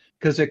own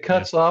because it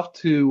cuts off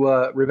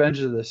to Revenge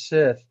of the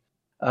Sith.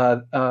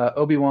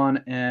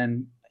 Obi-Wan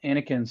and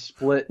Anakin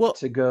split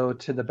to go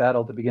to the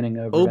battle at the beginning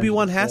of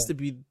Obi-Wan has to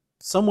be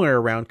somewhere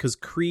around because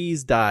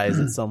Kryze dies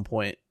at some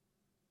point.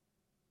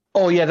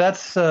 Oh yeah,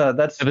 that's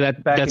that's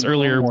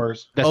earlier. Clone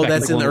Wars.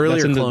 That's in the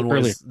earlier Clone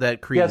Wars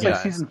that Kryze dies. Yeah, it's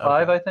like season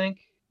 5, I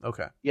think.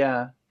 Okay.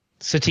 Yeah.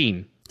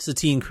 Satine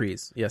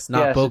Kryze. Yes,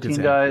 not Bo-Katan.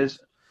 Satine dies.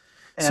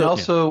 And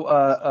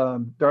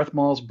also Darth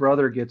Maul's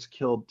brother gets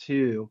killed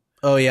too.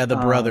 Oh yeah, the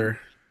brother.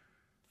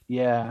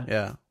 Yeah.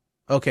 Yeah.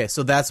 Okay,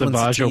 so that's Savage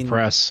when Satine...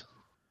 Opress.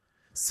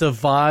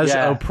 Savage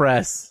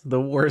Opress,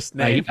 the worst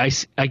name.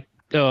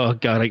 Oh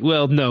god!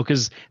 Well, no,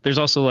 because there's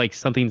also like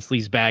something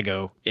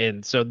Sleazebago,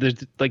 and so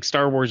there's like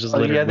Star Wars is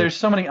littered. Yeah, there's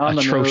so many on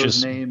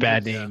atrocious the nose names.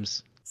 Bad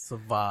names.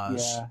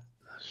 Savage. Yeah.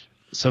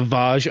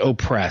 Savage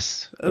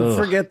Opress.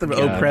 Forget the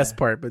Opress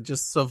part, but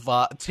just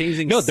Savage.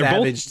 Changing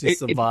Savage to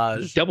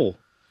Savage.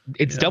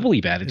 It's doubly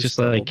bad. It's just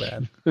like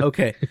bad.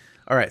 Okay,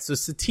 all right. So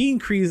Satine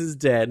Kryze is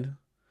dead.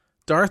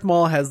 Darth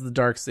Maul has the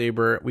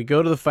Darksaber. We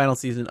go to the final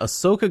season.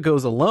 Ahsoka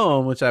goes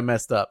alone, which I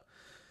messed up,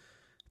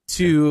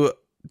 to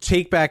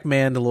take back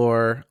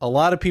Mandalore. A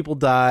lot of people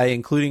die,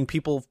 including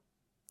people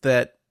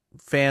that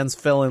fans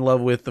fell in love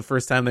with the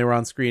first time they were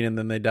on screen, and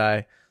then they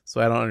die. So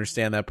I don't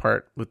understand that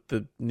part with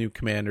the new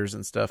commanders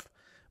and stuff.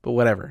 But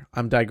whatever.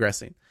 I'm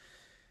digressing.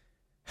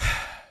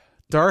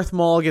 Darth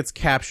Maul gets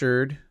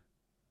captured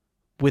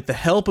with the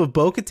help of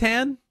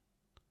Bo-Katan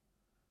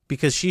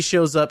because she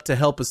shows up to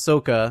help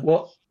Ahsoka.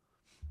 Well...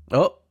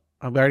 Oh,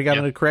 I've already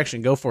got a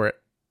correction. Go for it.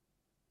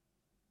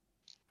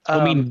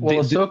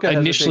 Ahsoka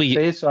initially has a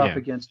big face-off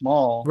against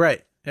Maul.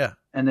 Right, yeah.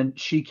 And then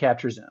she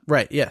captures him.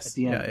 Right, yes. At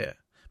the end. Yeah.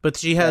 But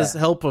she has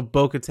help of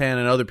Bo-Katan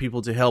and other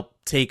people to help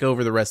take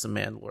over the rest of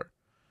Mandalore.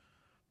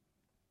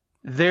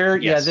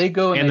 They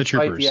go and they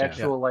troopers, fight the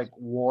actual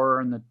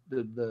war and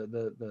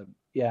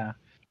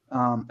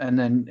and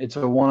then it's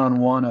a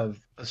one-on-one of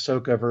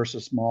Ahsoka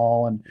versus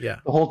Maul, and the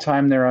whole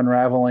time they're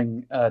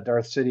unraveling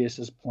Darth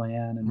Sidious's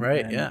plan, and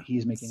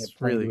he's making it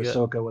plain to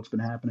Ahsoka what's been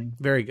happening.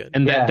 Very good.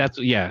 And that's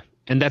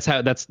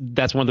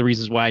one of the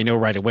reasons why I know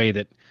right away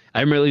that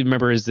I really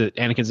remember is that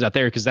Anakin's not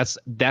there, because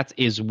that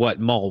is what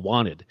Maul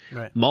wanted.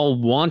 Right. Maul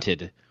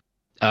wanted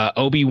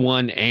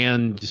Obi-Wan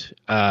and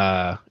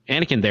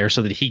Anakin there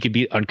so that he could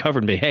be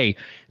uncovered and be, hey,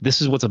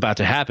 this is what's about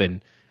to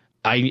happen.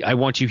 I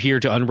want you here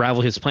to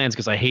unravel his plans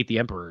because I hate the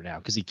Emperor now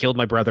because he killed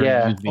my brother.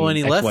 Yeah. And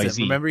he left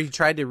him. Remember, he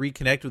tried to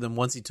reconnect with him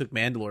once he took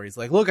Mandalore. He's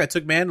like, "Look, I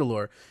took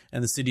Mandalore,"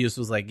 and the Sidious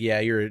was like, "Yeah,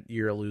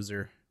 you're a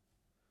loser."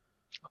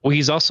 Well,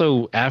 he's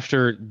also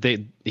after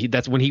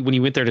that's when he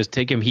went there to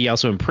take him. He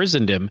also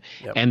imprisoned him,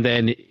 and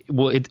then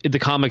the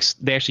comics,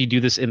 they actually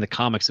do this in the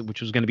comics, which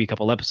was going to be a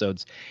couple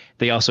episodes.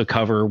 They also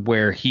cover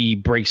where he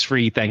breaks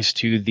free thanks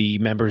to the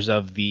members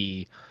of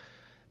the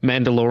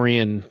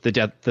Mandalorian,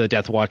 the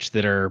Death Watch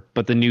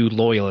but the new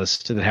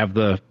loyalists that have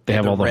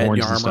have all the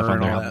horns and stuff on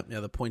there.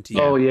 Yeah, the pointy.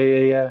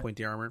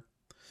 Pointy armor.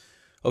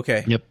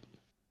 Okay. Yep.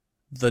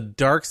 The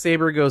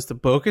Darksaber goes to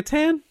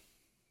Bo-Katan.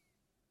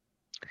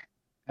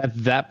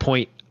 At that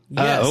point,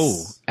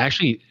 Yes.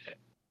 actually,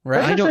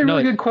 Right? That's actually a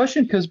really good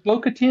question because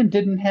Bo-Katan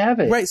didn't have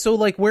it. Right. So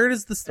like, where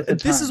does this?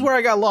 This is where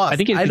I got lost. I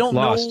think I don't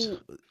know.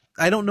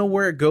 I don't know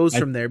where it goes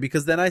from there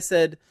because then I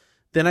said,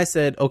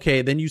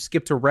 okay, then you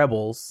skip to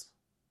Rebels,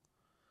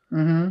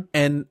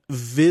 and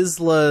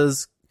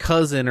Vizsla's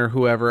cousin or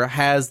whoever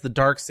has the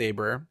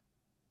Darksaber.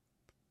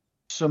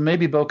 So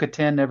maybe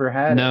Bo-Katan never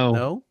had it.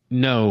 No.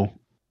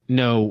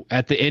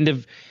 At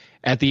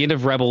the end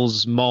of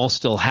Rebels, Maul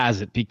still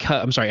has it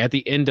because at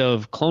the end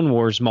of Clone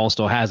Wars, Maul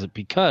still has it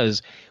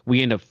because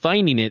we end up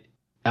finding it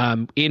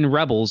in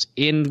Rebels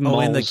in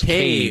Maul's in the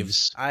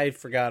caves. I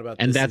forgot about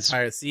this and that's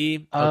entirely.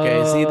 See,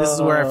 this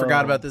is where I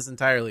forgot about this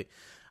entirely.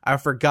 I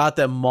forgot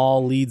that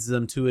Maul leads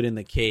them to it in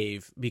the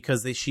cave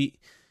because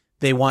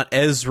they want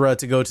Ezra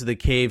to go to the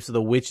cave so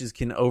the witches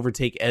can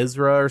overtake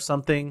Ezra or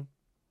something.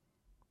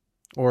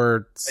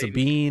 Or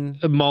Sabine.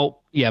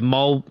 Maul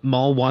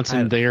wants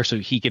him there so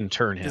he can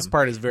turn him. This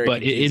part is very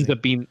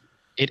confusing.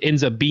 It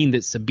ends up being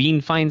that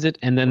Sabine finds it,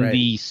 and then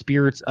the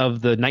spirits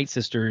of the Night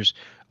Sisters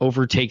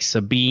overtake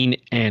Sabine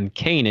and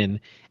Kanan,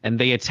 and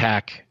they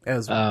attack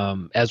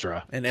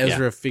Ezra. And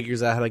Ezra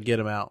figures out how to get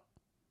him out.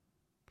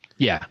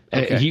 Yeah,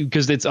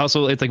 because it's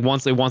like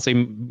once they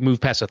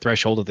move past the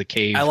threshold of the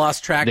cave. I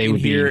lost track in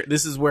here.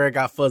 This is where it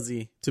got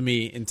fuzzy to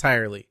me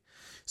entirely.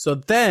 So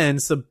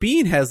then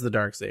Sabine has the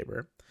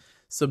Darksaber.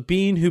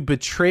 Sabine, who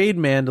betrayed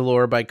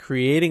Mandalore by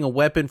creating a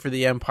weapon for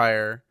the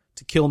Empire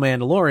to kill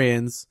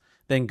Mandalorians,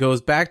 then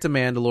goes back to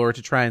Mandalore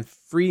to try and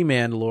free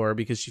Mandalore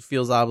because she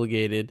feels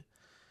obligated.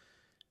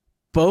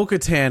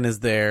 Bo-Katan is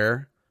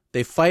there.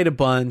 They fight a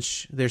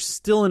bunch. There's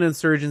still an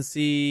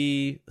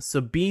insurgency.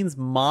 Sabine's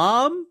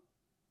mom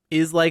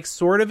is like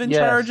sort of in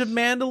charge of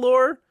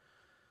Mandalore.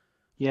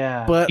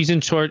 Yeah. But she's in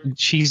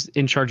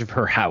charge of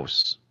her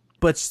house.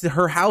 But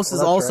her house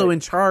is also in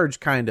charge,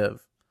 kind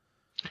of.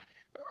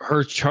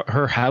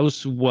 Her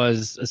house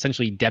was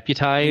essentially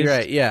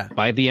deputized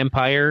by the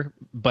Empire,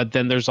 but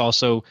then there's I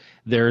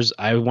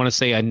want to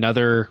say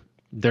another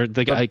the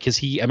guy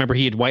because I remember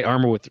he had white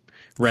armor with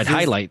red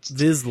highlights.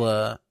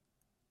 Vizsla.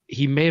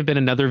 He may have been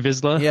another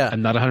Vizsla. Yeah,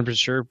 I'm not 100%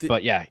 sure,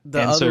 but yeah.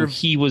 So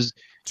he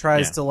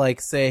tries to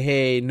like say,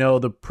 hey, no,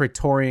 the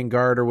Praetorian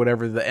Guard or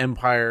whatever, the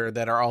Empire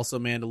that are also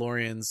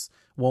Mandalorians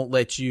won't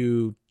let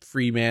you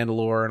free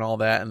Mandalore and all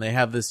that, and they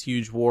have this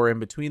huge war in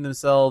between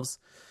themselves.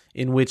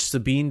 In which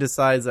Sabine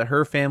decides that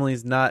her family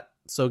is not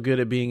so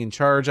good at being in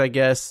charge, I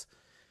guess.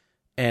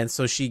 And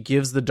so she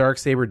gives the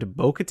Darksaber to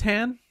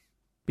Bo-Katan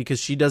because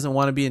she doesn't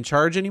want to be in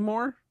charge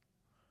anymore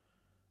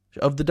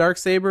of the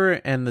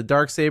Darksaber. And the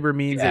Darksaber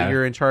means that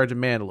you're in charge of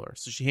Mandalore.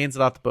 So she hands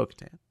it off to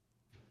Bo-Katan.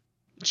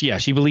 Yeah,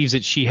 she believes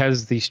that she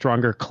has the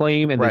stronger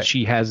claim and that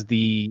she has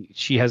the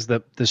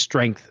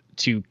strength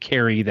to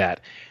carry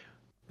that.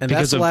 And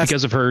because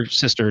of her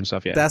sister and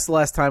stuff, That's the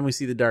last time we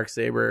see the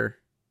Darksaber.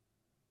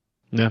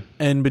 Yeah.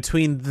 And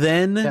between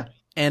then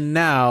and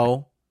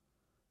now,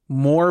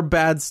 more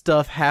bad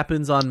stuff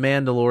happens on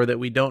Mandalore that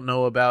we don't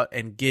know about,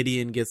 and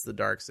Gideon gets the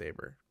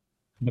Darksaber.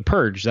 The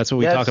Purge. That's what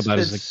we talk about.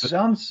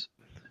 Sounds.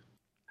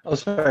 Oh,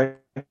 sorry.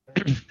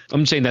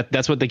 I'm saying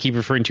that's what they keep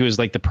referring to as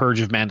like the Purge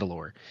of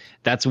Mandalore.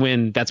 That's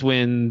when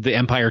the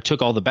Empire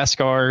took all the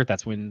Beskar.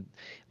 That's when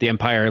the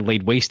Empire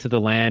laid waste to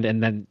the land,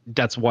 and then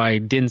that's why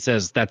Din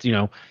says that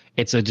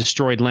it's a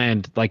destroyed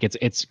land, like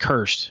it's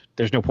cursed.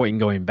 There's no point in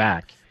going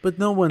back. But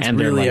no one's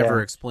really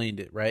ever explained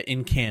it, right?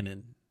 In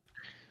canon.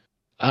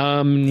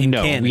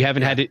 Canon, we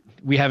haven't had it.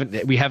 We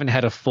haven't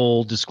had a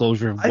full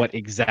disclosure of what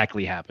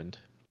exactly happened.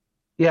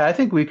 Yeah, I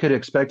think we could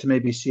expect to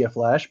maybe see a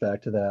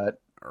flashback to that,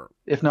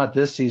 if not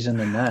this season,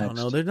 then next. I don't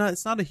know. They're not.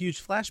 It's not a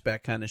huge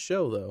flashback kind of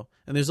show, though,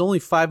 and there's only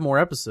 5 more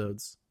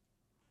episodes.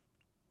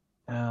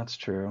 Yeah, that's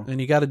true.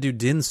 And you got to do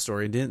Din's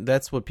story.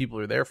 That's what people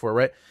are there for,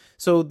 right?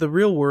 So the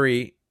real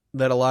worry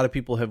that a lot of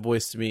people have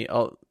voiced to me,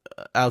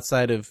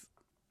 outside of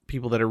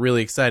people that are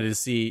really excited to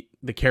see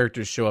the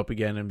characters show up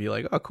again and be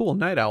like, oh, cool,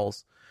 night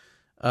owls,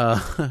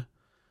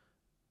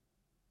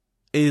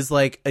 is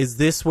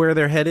this where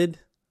they're headed?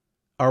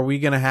 Are we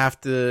going to have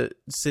to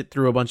sit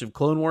through a bunch of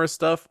Clone Wars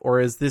stuff,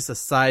 or is this a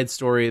side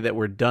story that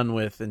we're done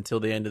with until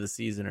the end of the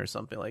season or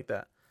something like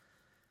that?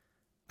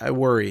 I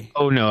worry.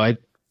 Oh no,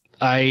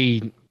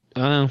 I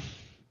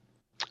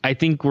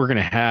think we're going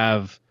to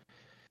have,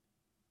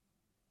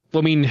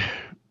 I mean,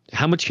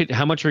 how much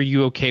are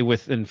you okay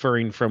with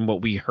inferring from what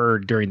we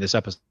heard during this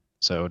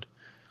episode?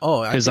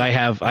 Oh, because I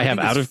have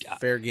out of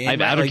fair game.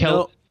 I'm out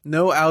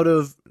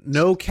of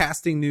no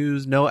casting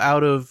news, no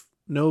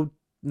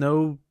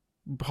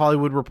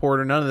Hollywood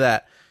Reporter, none of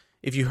that.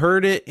 If you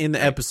heard it in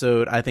the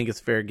episode, I think it's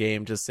fair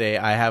game to say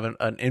I have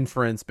an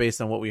inference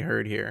based on what we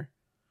heard here.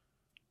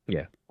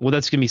 Yeah. Well,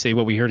 that's gonna be say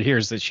what we heard here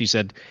is that she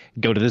said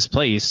go to this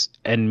place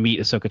and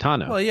meet Ahsoka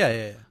Tano. Well,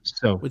 yeah.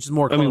 So which is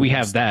more. Clone Wars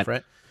have stuff, that,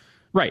 right?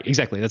 Right,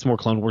 exactly. That's more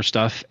Clone Wars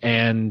stuff,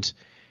 and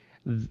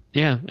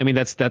yeah, I mean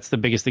that's the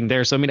biggest thing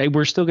there. So I mean,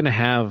 we're still going to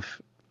have.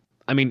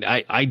 I mean,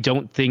 I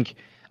don't think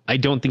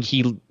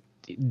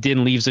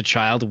Din leaves a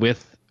child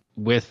with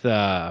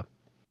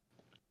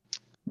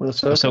With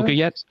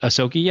Ahsoka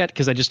Ahsoka yet?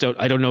 Because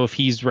I don't know if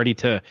he's ready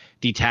to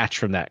detach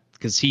from that,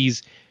 because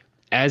he's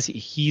as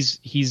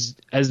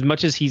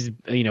much as he's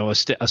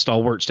a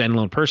stalwart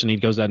standalone person. He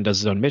goes out and does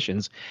his own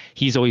missions.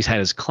 He's always had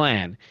his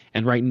clan,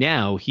 and right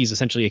now he's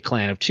essentially a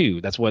clan of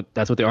two. That's what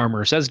the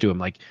armor says to him.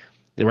 Like,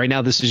 right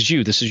now, this is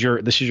you. This is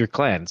your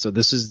clan. So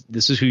this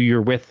is who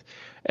you're with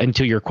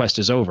until your quest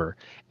is over.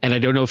 And I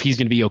don't know if he's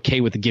going to be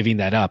okay with giving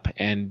that up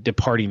and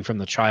departing from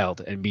the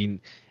child and be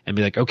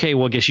like, okay,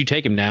 well, I guess you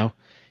take him now.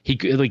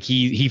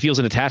 He feels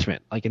an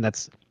attachment, like, and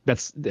that's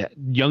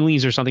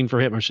younglings or something for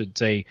him, I should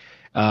say.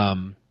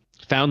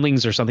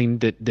 Foundlings are something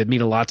that mean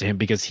a lot to him,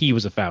 because he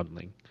was a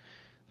foundling.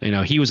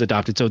 He was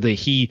adopted, so that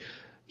he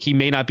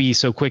may not be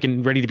so quick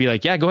and ready to be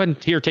like, yeah, go ahead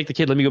and here, take the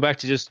kid. Let me go back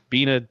to just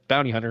being a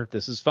bounty hunter.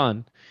 This is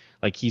fun.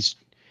 Like, he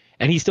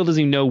still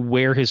doesn't even know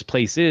where his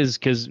place is,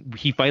 because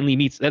he finally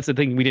meets. That's the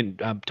thing we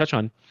didn't touch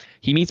on.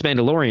 He meets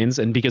Mandalorians,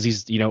 and because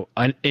he's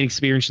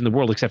inexperienced in the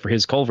world except for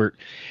his culvert,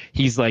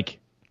 he's like,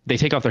 they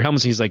take off their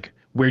helmets, and he's like,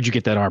 "Where'd you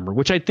get that armor?"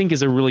 Which I think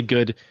is a really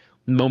good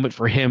moment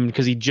for him,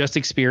 because he just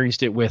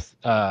experienced it with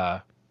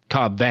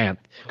Cobb Vanth,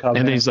 and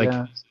then he's like,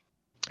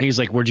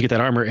 "Where'd you get that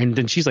armor?" And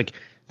then she's like,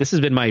 "This has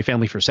been my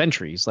family for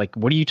centuries. Like,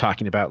 what are you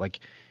talking about? Like,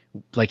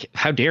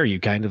 how dare you?"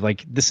 Kind of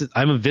like,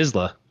 I'm a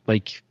Vizsla.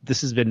 Like,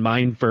 this has been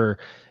mine this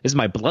is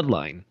my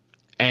bloodline.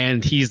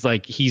 And he's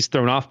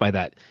thrown off by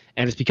that.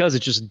 And it's because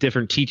it's just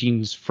different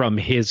teachings from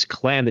his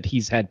clan that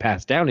he's had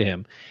passed down to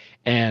him.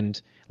 And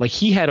like,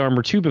 he had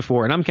armor too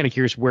before, and I'm kind of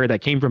curious where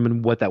that came from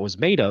and what that was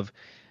made of.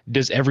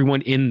 Does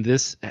everyone in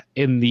this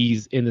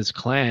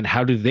clan,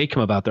 how do they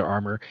come about their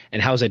armor,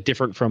 and how is that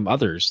different from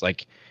others?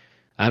 Like,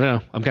 I don't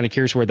know. I'm kind of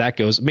curious where that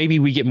goes. Maybe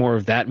we get more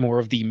of that, more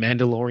of the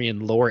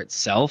Mandalorian lore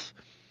itself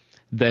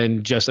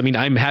than just,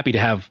 I'm happy to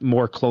have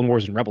more Clone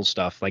Wars and Rebel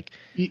stuff. Like,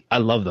 I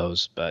love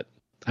those, but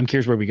I'm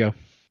curious where we go.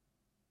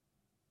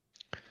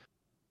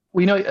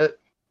 Well,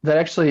 that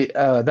actually,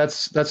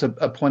 that's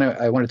a point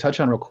I want to touch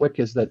on real quick,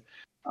 is that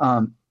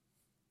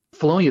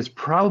Filoni is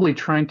probably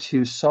trying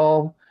to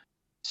solve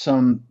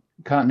some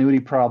continuity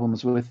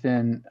problems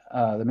within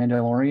the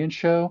Mandalorian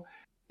show,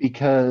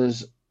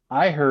 because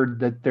I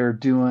heard that they're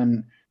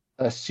doing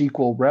a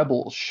sequel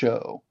Rebels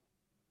show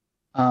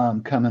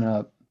coming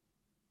up.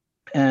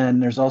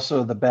 And there's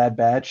also the Bad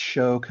Batch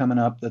show coming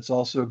up that's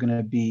also going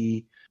to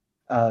be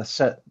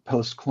set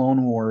post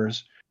Clone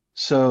Wars.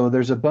 So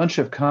there's a bunch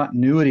of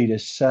continuity to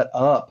set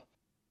up.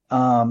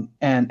 And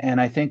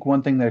I think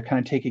one thing they're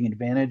kind of taking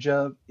advantage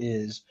of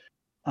is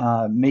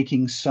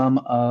making some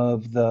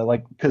of the,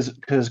 like,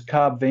 because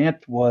Cobb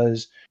Vanth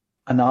was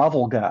a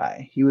novel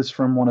guy. He was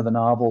from one of the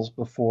novels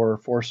before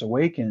Force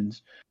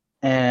Awakens.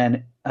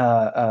 And,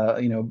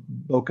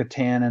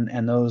 Bo-Katan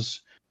and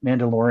those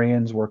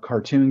Mandalorians were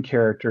cartoon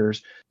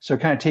characters. So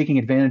kind of taking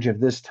advantage of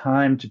this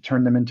time to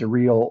turn them into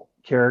real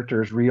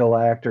characters, real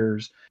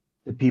actors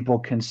that people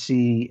can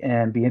see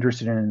and be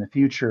interested in the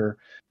future,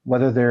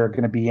 whether they're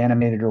going to be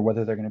animated or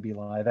whether they're going to be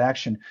live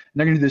action. And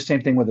they're going to do the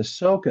same thing with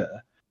Ahsoka.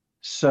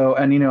 So,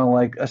 and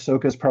like,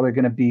 Ahsoka is probably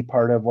going to be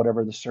part of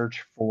whatever the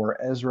search for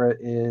Ezra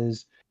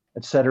is,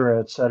 et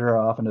cetera,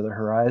 off into the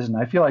horizon.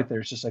 I feel like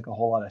there's just like a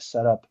whole lot of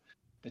setup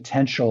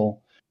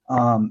potential.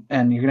 And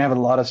you're going to have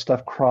a lot of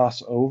stuff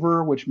cross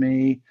over, which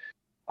may,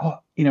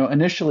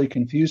 initially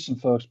confuse some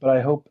folks, but I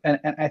hope, and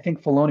I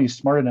think Filoni's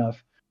smart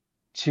enough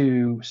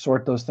to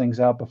sort those things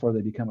out before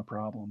they become a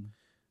problem.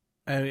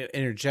 I'm going to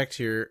interject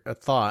here a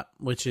thought,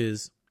 which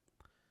is,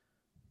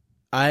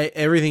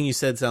 everything you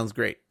said sounds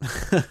great.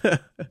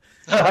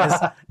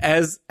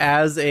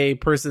 as a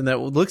person that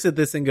looks at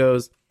this and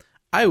goes,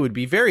 I would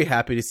be very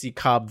happy to see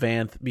Cobb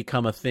Vanth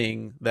become a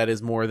thing that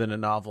is more than a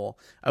novel.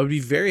 I would be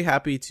very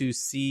happy to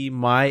see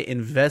my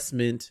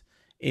investment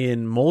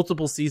in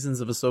multiple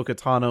seasons of Ahsoka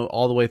Tano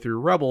all the way through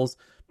Rebels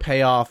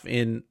pay off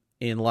in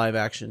live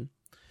action.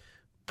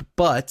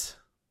 But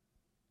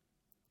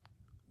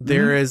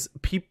there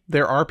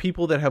are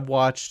people that have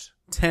watched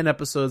 10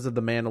 episodes of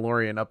The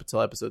Mandalorian up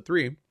until episode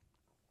 3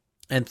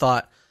 and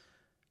thought,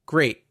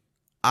 great,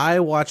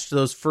 I watched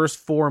those first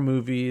 4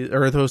 movies,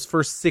 or those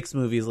first 6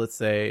 movies, let's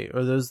say,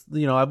 or those,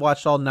 I've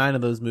watched all 9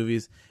 of those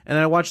movies, and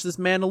then I watched this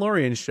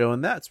Mandalorian show,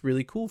 and that's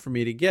really cool for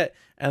me to get.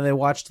 And they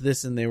watched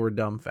this and they were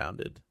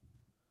dumbfounded.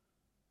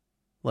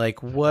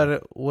 Like,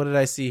 what did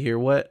I see here?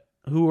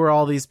 Who are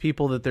all these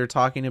people that they're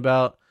talking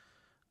about?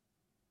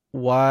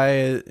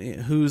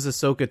 Who's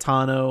Ahsoka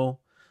Tano?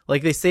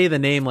 Like, they say the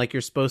name like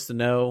you're supposed to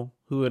know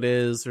who it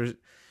is. Or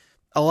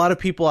a lot of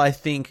people, I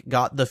think,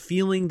 got the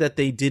feeling that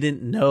they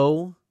didn't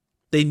know.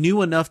 They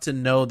knew enough to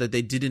know that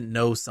they didn't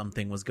know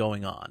something was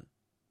going on.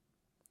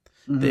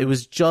 Mm-hmm. It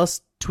was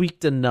just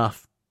tweaked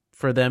enough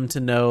for them to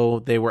know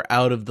they were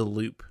out of the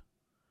loop.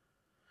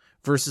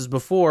 Versus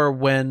before,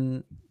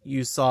 when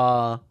you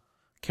saw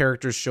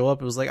characters show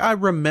up, it was like, I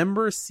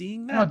remember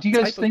seeing that do you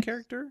guys type of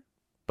character.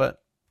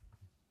 But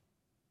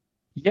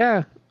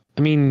yeah,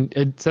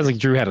 it sounds like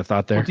Drew had a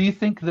thought there. Well, do you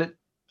think that?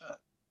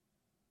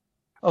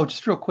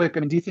 Just real quick.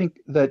 Do you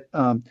think that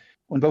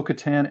when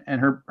Bo-Katan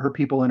and her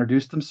people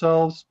introduced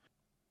themselves,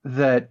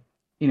 that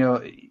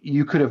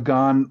you could have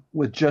gone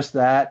with just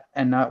that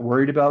and not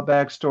worried about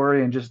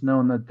backstory and just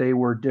known that they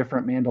were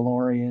different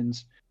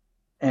Mandalorians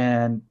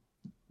and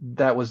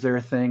that was their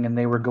thing, and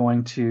they were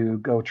going to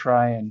go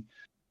try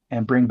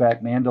and bring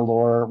back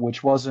Mandalore,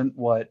 which wasn't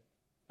what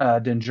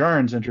Din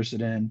Djarin's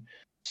interested in.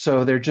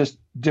 So they're just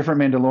different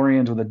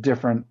Mandalorians with a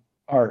different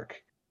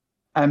arc.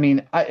 I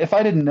mean, if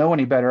I didn't know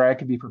any better, I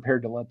could be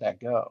prepared to let that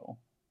go.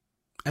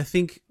 I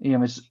think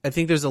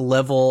there's a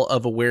level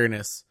of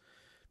awareness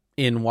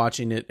in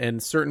watching it,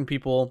 and certain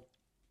people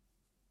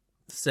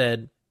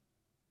said,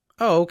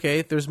 "Oh,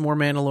 okay, there's more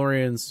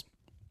Mandalorians.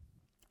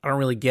 I don't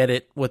really get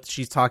it, what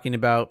she's talking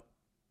about,"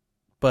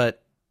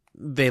 but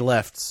they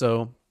left,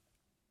 so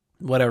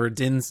whatever.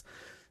 Din's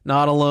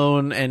not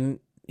alone, and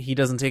he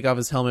doesn't take off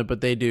his helmet,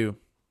 but they do.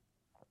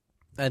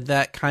 And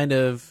that kind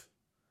of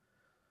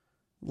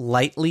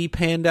lightly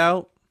panned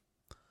out,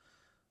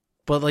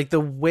 but like the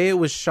way it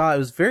was shot, it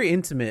was very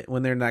intimate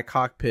when they're in that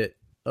cockpit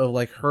of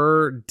like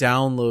her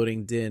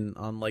downloading Din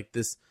on like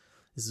this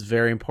is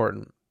very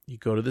important. You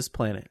go to this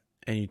planet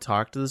and you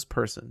talk to this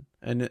person,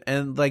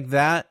 and like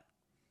that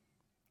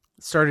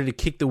started to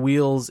kick the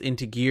wheels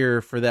into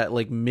gear for that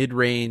like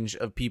mid-range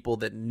of people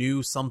that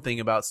knew something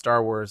about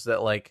Star Wars,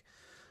 that like,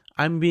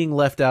 I'm being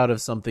left out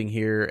of something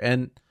here.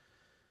 And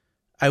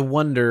I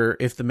wonder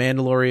if The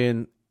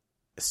Mandalorian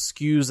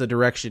skews a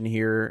direction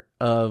here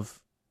of,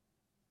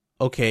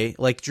 okay,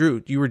 like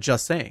Drew, you were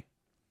just saying,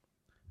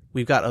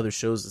 we've got other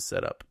shows to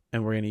set up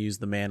and we're going to use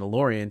The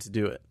Mandalorian to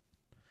do it.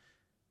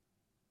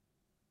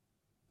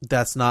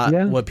 That's not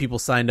what people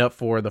signed up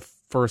for the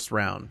first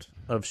round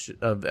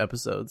of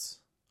episodes.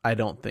 I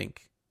don't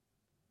think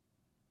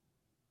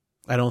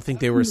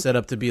they were set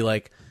up to be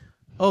like,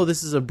 oh,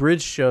 this is a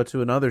bridge show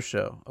to another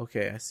show.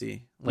 Okay, I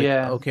see. Like,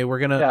 okay, we're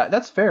gonna. Yeah,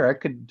 that's fair. I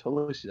could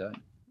totally see that.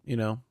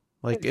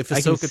 Like if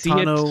Ahsoka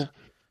Tano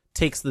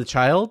takes the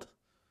child,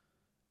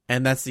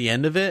 and that's the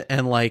end of it,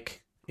 and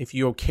like if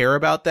you care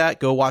about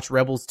that, go watch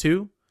Rebels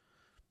 2.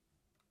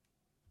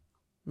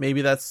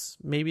 Maybe that's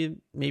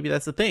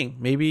the thing.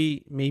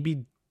 Maybe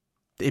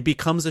it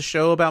becomes a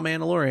show about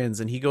Mandalorians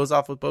and he goes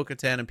off with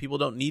Bo-Katan and people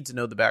don't need to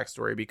know the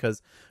backstory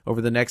because over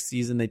the next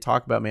season they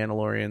talk about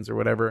Mandalorians or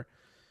whatever.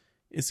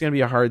 It's going to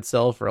be a hard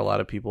sell for a lot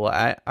of people.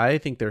 I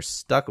think they're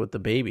stuck with the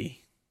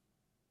baby.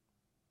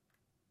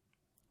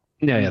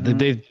 Yeah.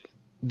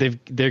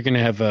 They're going to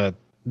have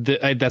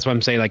that's what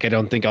I'm saying. Like, I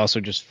don't think also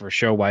just for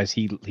show wise,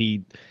 he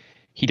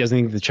doesn't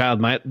think the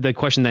child. The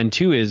question then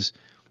too is,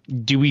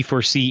 do we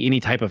foresee any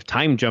type of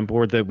time jump,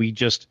 or that are we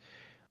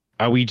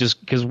just,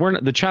 because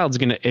the child's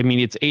going to, I mean,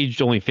 it's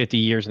aged only 50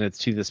 years and it's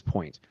to this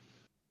point.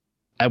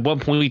 At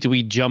what point do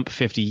we jump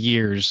 50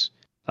 years?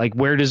 Like,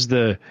 where does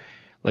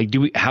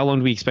how long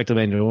do we expect the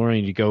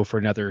Mandalorian to go for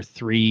another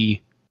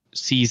 3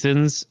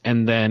 seasons?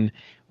 And then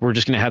we're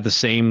just going to have the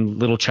same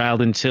little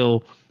child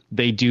until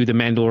they do the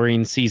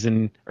Mandalorian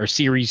season or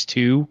series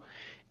 2.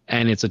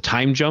 And it's a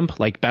time jump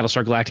like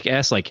Battlestar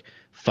Galactica, like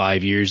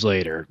 5 years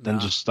later. Then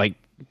just like,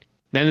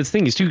 then the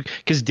thing is too,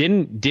 because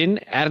Din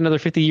add another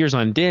 50 years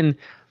on Din.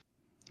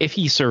 If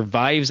he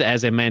survives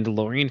as a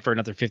Mandalorian for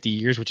another 50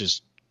 years, which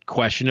is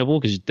questionable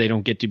because they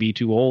don't get to be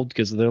too old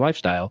because of their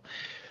lifestyle,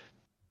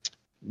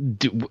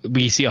 do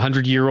we see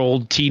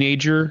 100-year-old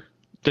teenager,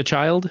 the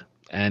child?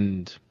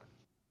 And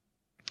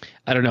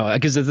I don't know,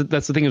 because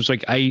that's the thing. It's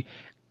like I'm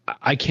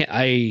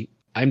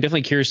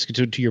definitely curious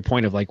to your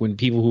point of like when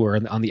people who are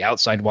on the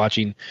outside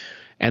watching,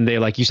 and they,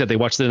 like you said, they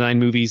watched the 9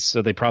 movies,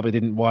 so they probably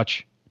didn't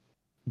watch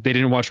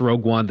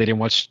Rogue One, they didn't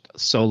watch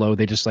Solo,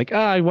 they just like,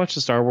 I watched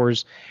the Star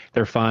Wars,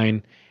 they're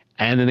fine,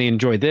 and then they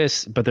enjoy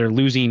this, but they're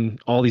losing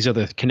all these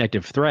other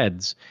connective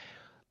threads.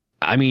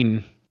 I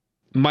mean,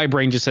 my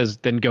brain just says,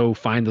 then go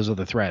find those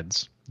other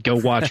threads, go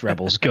watch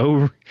Rebels,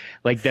 go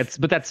like that's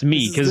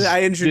me, because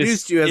I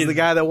introduced you as the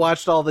guy that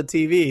watched all the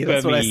TV.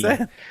 That's what I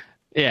said.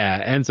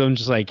 Yeah, and so I'm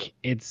just like,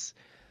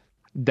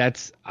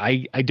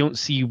 I don't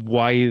see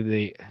why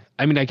they.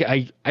 I mean,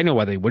 I know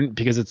why they wouldn't,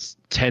 because it's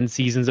 10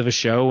 seasons of a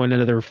show and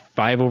another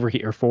 5 over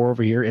here or 4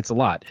 over here. It's a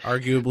lot.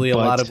 Arguably, a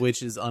lot of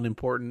which is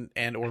unimportant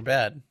and or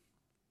bad.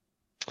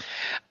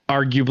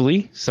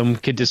 Arguably, some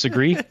could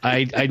disagree.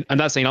 I'm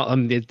not saying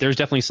there's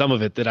definitely some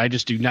of it that I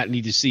just do not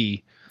need to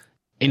see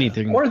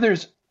anything. Or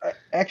there's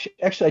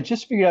actually, I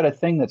just figured out a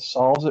thing that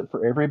solves it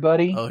for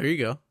everybody. Oh, here you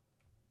go.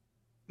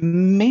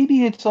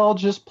 Maybe it's all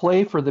just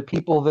play for the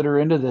people that are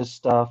into this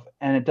stuff,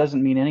 and it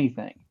doesn't mean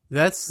anything.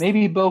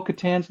 Maybe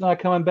Bo-Katan's not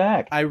coming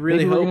back. I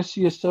really hope we're going to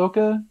see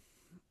Ahsoka.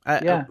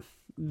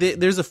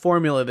 There's a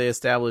formula they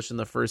established in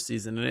the first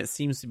season, and it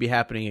seems to be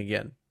happening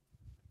again.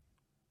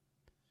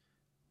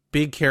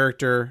 Big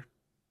character,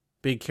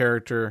 big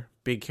character,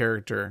 big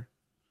character.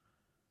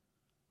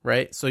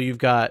 Right? So you've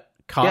got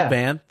Cobb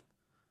Vanth,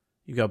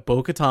 you've got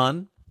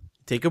Bo-Katan,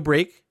 take a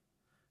break,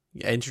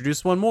 you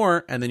introduce one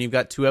more, and then you've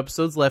got 2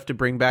 episodes left to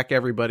bring back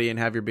everybody and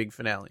have your big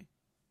finale.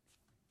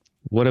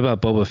 What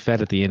about Boba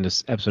Fett at the end of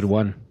episode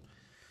 1?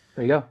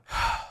 There you go.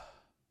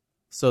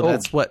 So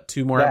that's what,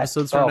 2 more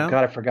episodes from now? Oh,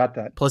 God, I forgot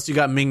that. Plus you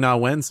got Ming-Na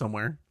Wen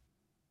somewhere.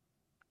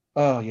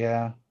 Oh,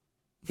 yeah.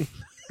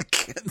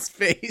 Ken's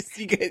face.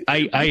 You get...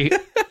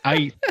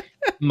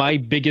 My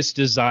biggest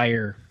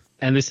desire,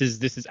 and this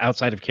is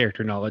outside of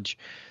character knowledge.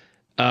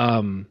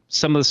 Some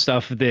of the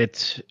stuff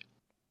that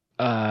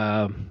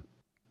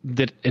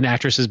an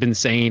actress has been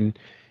saying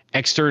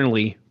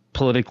externally,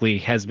 politically,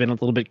 has been a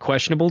little bit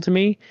questionable to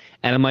me.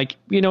 And I'm like,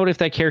 you know what? If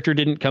that character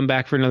didn't come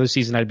back for another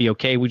season, I'd be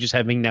okay. We just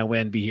have Ming-Na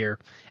Wen be here,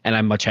 and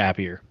I'm much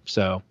happier.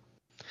 So,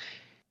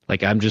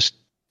 like,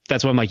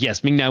 that's why I'm like,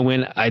 yes, Ming-Na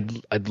Wen.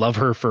 I'd love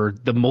her for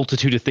the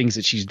multitude of things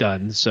that she's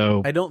done.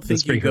 So I don't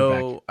think you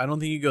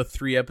go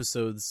 3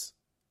 episodes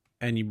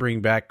and you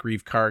bring back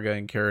Greef Karga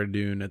and Cara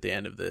Dune at the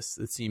end of this.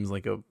 It seems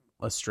like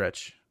a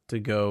stretch to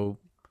go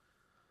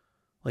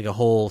like a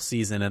whole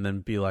season and then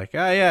be like,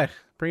 yeah,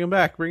 bring him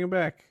back.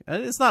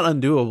 And it's not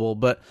undoable,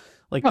 but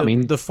like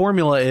the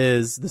formula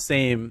is the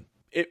same.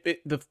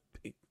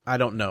 I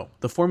don't know.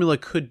 The formula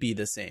could be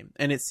the same,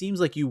 and it seems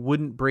like you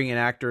wouldn't bring an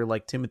actor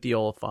like Timothy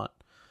Olyphant,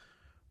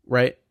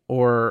 right?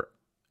 Or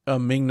a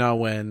Ming-Na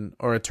Wen,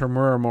 or a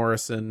Tamura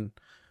Morrison,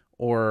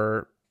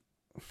 or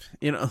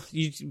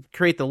you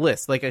create the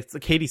list. Like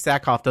Katie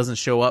Sackhoff doesn't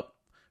show up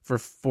for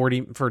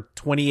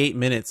 28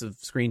 minutes of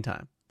screen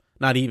time,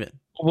 not even.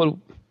 Well,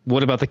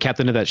 what about the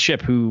captain of that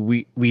ship,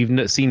 who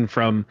we've seen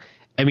from?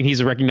 I mean, he's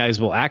a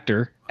recognizable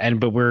actor,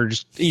 but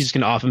he's just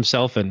gonna off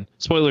himself. And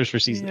spoilers for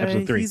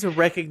episode 3. He's a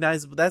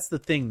recognizable. That's the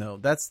thing, though.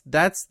 That's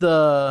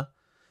the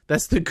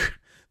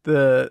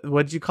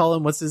what'd you call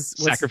him? What's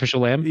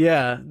sacrificial lamb?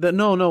 Yeah.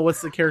 No.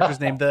 What's the character's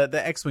name?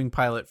 The X-wing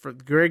pilot for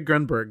Greg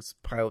Grunberg's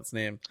pilot's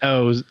name.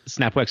 Oh,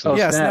 Snap Wexley.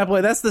 Yeah, Snap.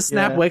 That's the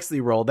Snap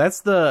Wexley role.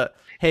 That's the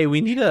hey.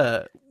 We need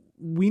a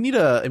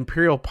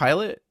Imperial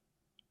pilot.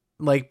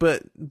 Like,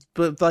 but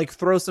like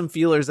throw some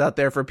feelers out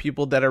there for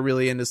people that are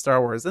really into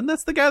Star Wars, and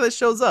that's the guy that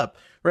shows up,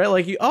 right?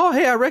 Like, hey,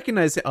 I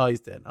recognize him. Oh,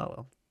 he's dead. Oh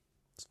well,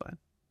 it's fine.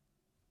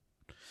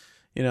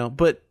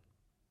 But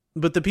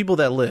the people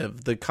that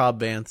live, the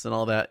Cobb Vanth and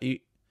all that,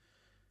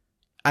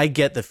 I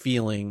get the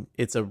feeling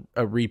it's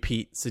a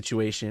repeat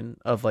situation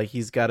of like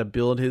he's got to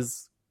build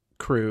his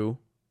crew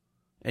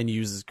and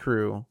use his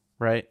crew,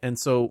 right? And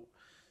so,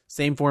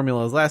 same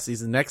formula as last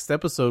season. Next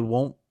episode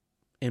won't,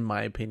 in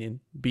my opinion,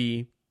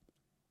 be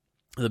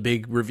the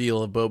big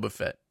reveal of Boba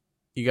Fett.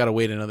 You got to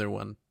wait another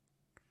one,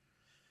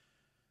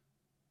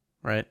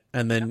 right?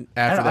 And then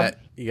after that,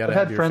 you got to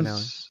have your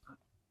finale.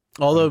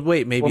 Although,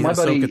 wait, maybe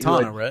Ahsoka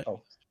Tano, right?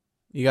 Oh.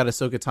 You got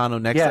Ahsoka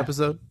Tano next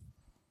episode.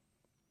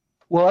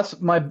 Well, that's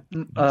my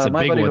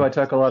buddy who I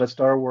talk a lot of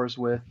Star Wars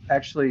with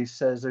actually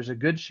says there's a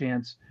good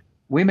chance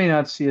we may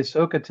not see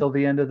Ahsoka till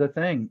the end of the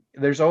thing.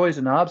 There's always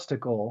an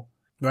obstacle.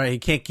 Right, he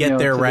can't get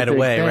there right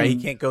away, right? He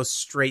can't go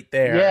straight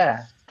there.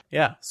 Yeah.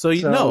 Yeah, so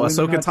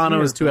Ahsoka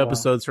Tano is 2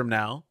 episodes from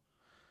now,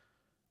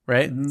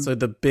 right? Mm-hmm. So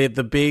the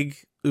big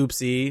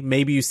oopsie,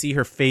 maybe you see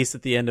her face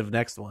at the end of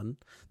next one.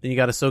 Then you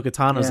got Ahsoka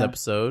Tano's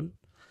episode.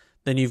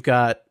 Then you've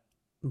got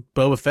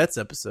Boba Fett's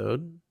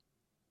episode,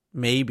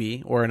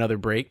 maybe, or another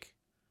break.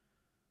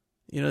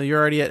 You're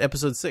already at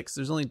episode 6.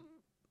 There's only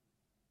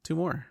 2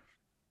 more.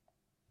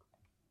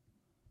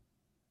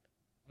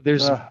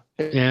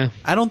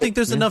 I don't think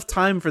there's enough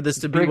time for this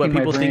to be what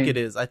people think it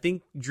is. I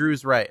think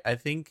Drew's right. I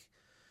think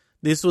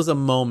this was a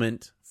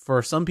moment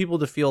for some people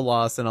to feel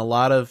lost and a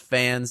lot of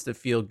fans to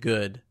feel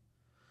good.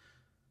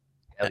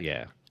 Hell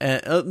yeah.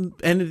 And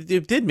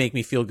it did make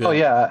me feel good. Oh,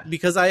 yeah.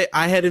 Because I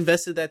had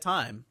invested that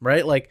time,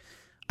 right? Like,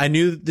 I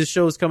knew this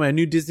show was coming. I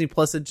knew Disney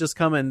Plus had just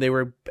come, and they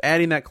were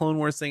adding that Clone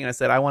Wars thing. And I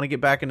said, I want to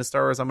get back into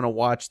Star Wars. I'm going to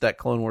watch that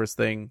Clone Wars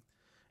thing.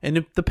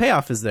 And the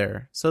payoff is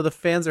there. So the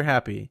fans are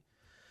happy.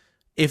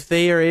 If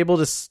they are able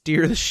to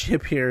steer the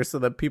ship here so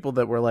that people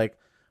that were like,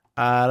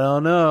 I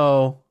don't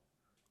know,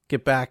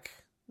 get back,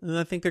 and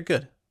I think they're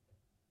good.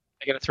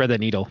 I got to thread that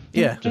needle.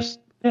 Yeah,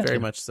 just very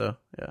much so.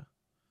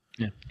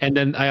 Yeah. And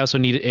then I also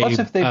need a. Plus,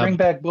 if they bring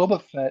back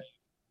Boba Fett.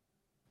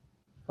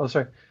 Oh,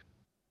 sorry.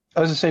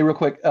 I was going to say real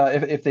quick.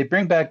 If they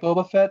bring back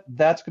Boba Fett,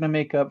 that's going to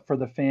make up for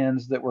the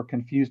fans that were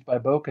confused by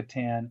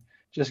Bo-Katan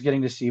just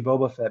getting to see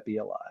Boba Fett be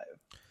alive.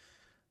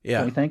 Yeah.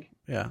 Don't you think?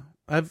 Yeah.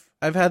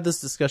 I've had this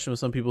discussion with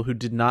some people who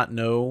did not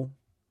know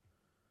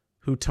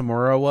who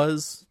Tamura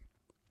was,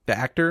 the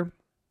actor.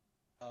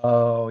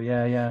 Oh,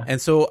 yeah.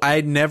 And so I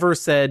never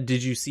said,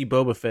 did you see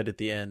Boba Fett at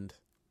the end?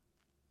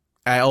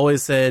 I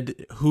always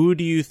said, who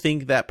do you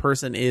think that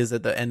person is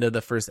at the end of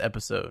the first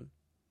episode?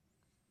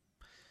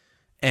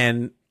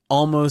 And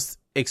almost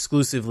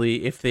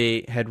exclusively, if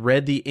they had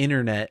read the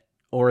internet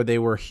or they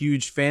were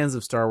huge fans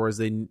of Star Wars,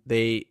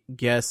 they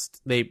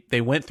guessed, they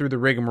went through the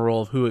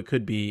rigmarole of who it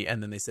could be,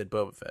 and then they said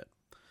Boba Fett.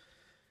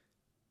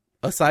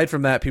 Aside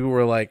from that, people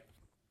were like,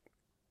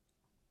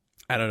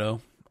 I don't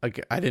know.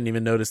 Like, I didn't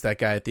even notice that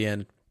guy at the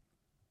end.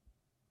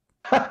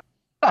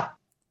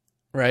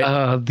 Right?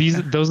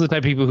 Those are the type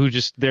of people who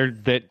just they're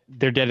dead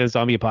in a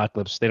zombie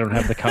apocalypse. They don't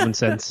have the common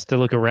sense to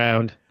look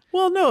around.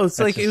 Well, no, it's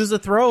like it was a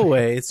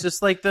throwaway. It's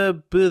just like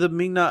the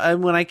Ming-Na.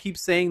 And when I keep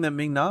saying that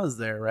Ming-Na is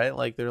there, right?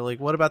 Like they're like,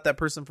 what about that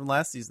person from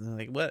last season?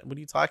 They're like, what are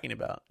you talking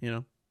about?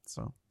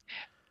 So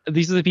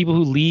these are the people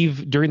who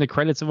leave during the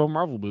credits of a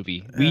Marvel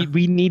movie.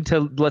 We need to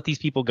let these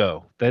people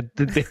go.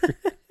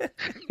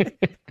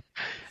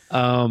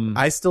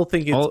 I still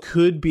think it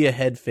could be a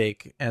head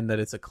fake and that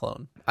it's a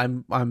clone.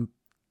 I've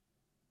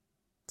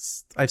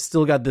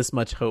still got this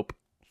much hope.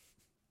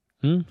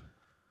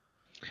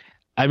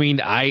 I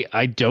mean,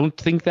 I don't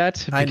think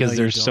that because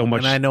there's so much.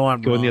 And I know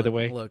I'm going wrong. the other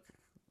way. Look,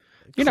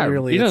 you're not.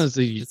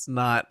 It's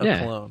not a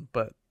clone,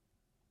 but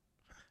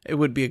it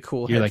would be a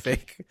cool head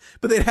fake.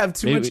 But they'd have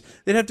too much.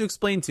 They'd have to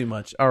explain too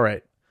much. All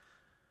right.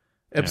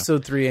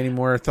 Episode 3. Any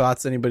more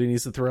thoughts anybody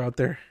needs to throw out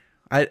there?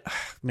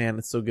 Man,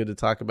 it's so good to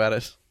talk about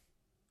it.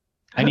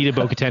 I need a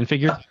Bo-Katan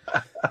figure.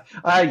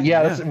 I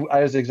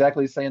was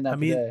exactly saying that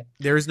today.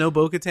 There is no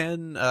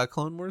Bo-Katan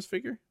Clone Wars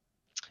figure?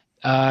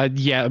 I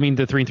mean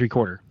the 3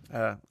 3/4.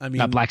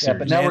 Not Black Series.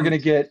 But now we're gonna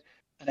get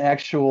an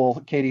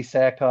actual Katie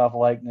Sackhoff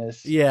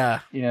likeness. Yeah.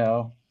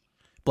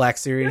 Black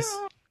Series.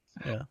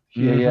 Yeah.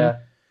 Yeah.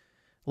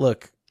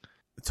 Look,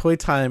 Toy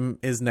Time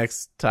is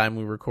next time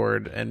we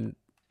record, and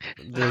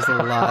there's a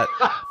lot.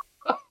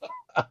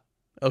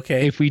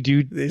 Okay. If we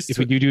do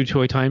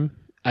Toy Time,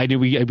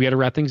 we got to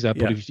wrap things up.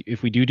 Yeah. But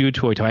if we do a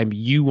Toy Time,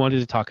 you wanted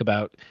to talk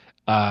about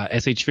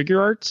SH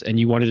Figure Arts, and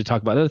you wanted to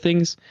talk about other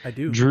things. I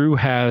do. Drew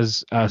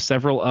has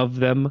several of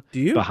them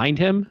behind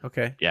him.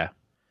 Okay. Yeah.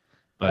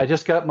 But I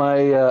just got my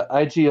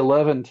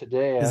IG-11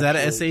 today. Is that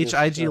a SH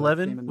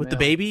IG-11 with the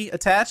baby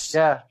attached?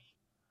 Yeah.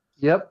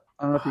 Yep.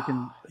 I don't know if you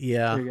can.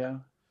 Yeah. There you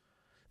go.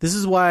 This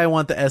is why I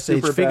want the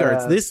SH Figure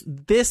Arts.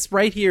 This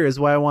right here is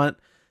why I want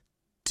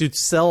to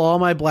sell all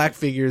my black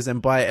figures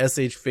and buy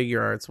SH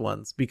Figure Arts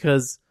ones,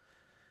 because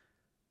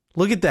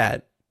look at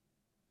that.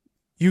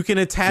 You can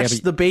attach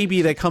the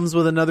baby that comes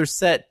with another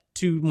set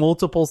to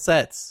multiple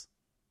sets.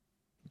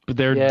 But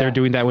they're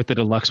doing that with the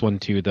deluxe one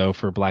too, though,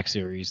 for Black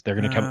Series. They're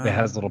going to come. It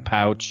has a little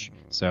pouch.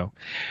 So,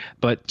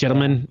 but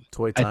gentlemen,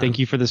 Toy Time. I thank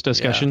you for this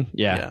discussion.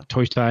 Yeah.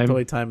 Toy Time.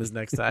 Toy Time is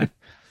next time.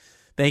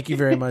 Thank you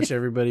very much,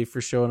 everybody,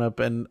 for showing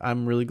up, and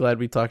I'm really glad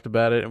we talked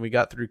about it and we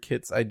got through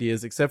Kit's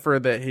ideas, except for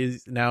that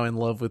he's now in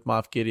love with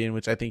Moff Gideon,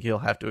 which I think he'll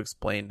have to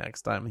explain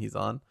next time he's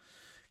on,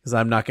 because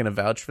I'm not going to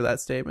vouch for that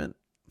statement.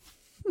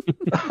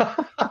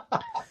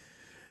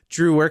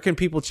 Drew, where can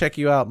people check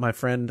you out, my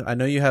friend? I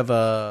know you have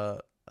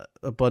a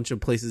bunch of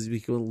places we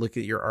can look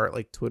at your art,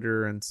 like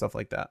Twitter and stuff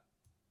like that.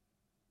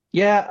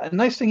 Yeah,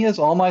 nice thing is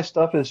all my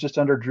stuff is just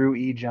under Drew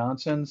E.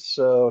 Johnson.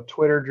 So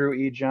Twitter, Drew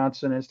E.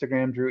 Johnson,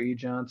 Instagram, Drew E.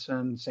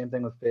 Johnson. Same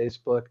thing with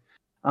Facebook.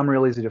 I'm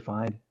real easy to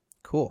find.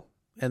 Cool.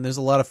 And there's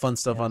a lot of fun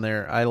stuff on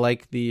there. I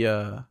like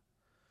the,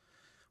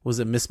 was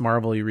it Miss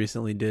Marvel you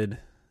recently did?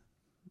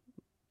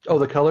 Oh,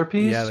 the color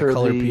piece? Yeah, the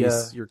color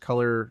piece. Your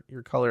color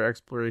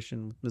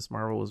exploration with Miss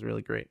Marvel was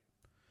really great.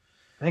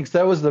 Thanks.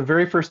 That was the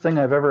very first thing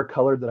I've ever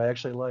colored that I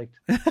actually liked.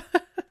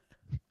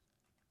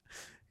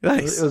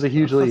 Nice. It was a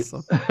huge leap.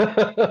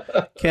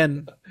 Awesome.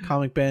 Ken,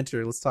 Comic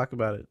Banter, let's talk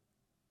about it.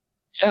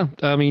 Yeah,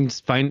 I mean,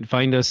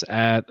 find us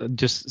at,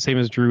 just same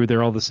as Drew,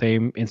 they're all the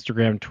same,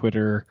 Instagram,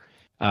 Twitter,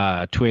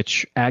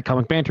 Twitch, at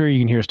Comic Banter. You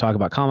can hear us talk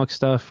about comic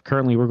stuff.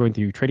 Currently, we're going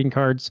through trading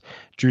cards.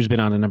 Drew's been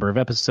on a number of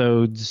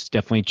episodes.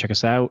 Definitely check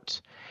us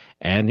out.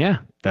 And yeah,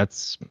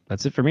 that's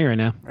it for me right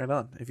now. Right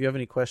on. If you have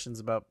any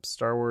questions about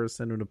Star Wars,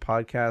 send them to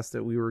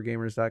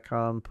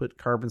podcast@wewergamers.com. Put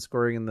carbon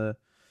scoring in the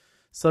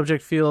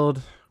subject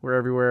field. We're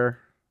everywhere.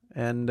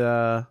 And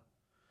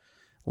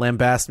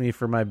lambast me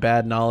for my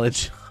bad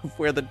knowledge of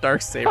where the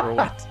Darksaber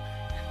went.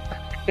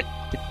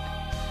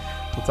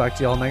 We'll talk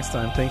to you all next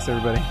time. Thanks,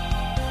 everybody.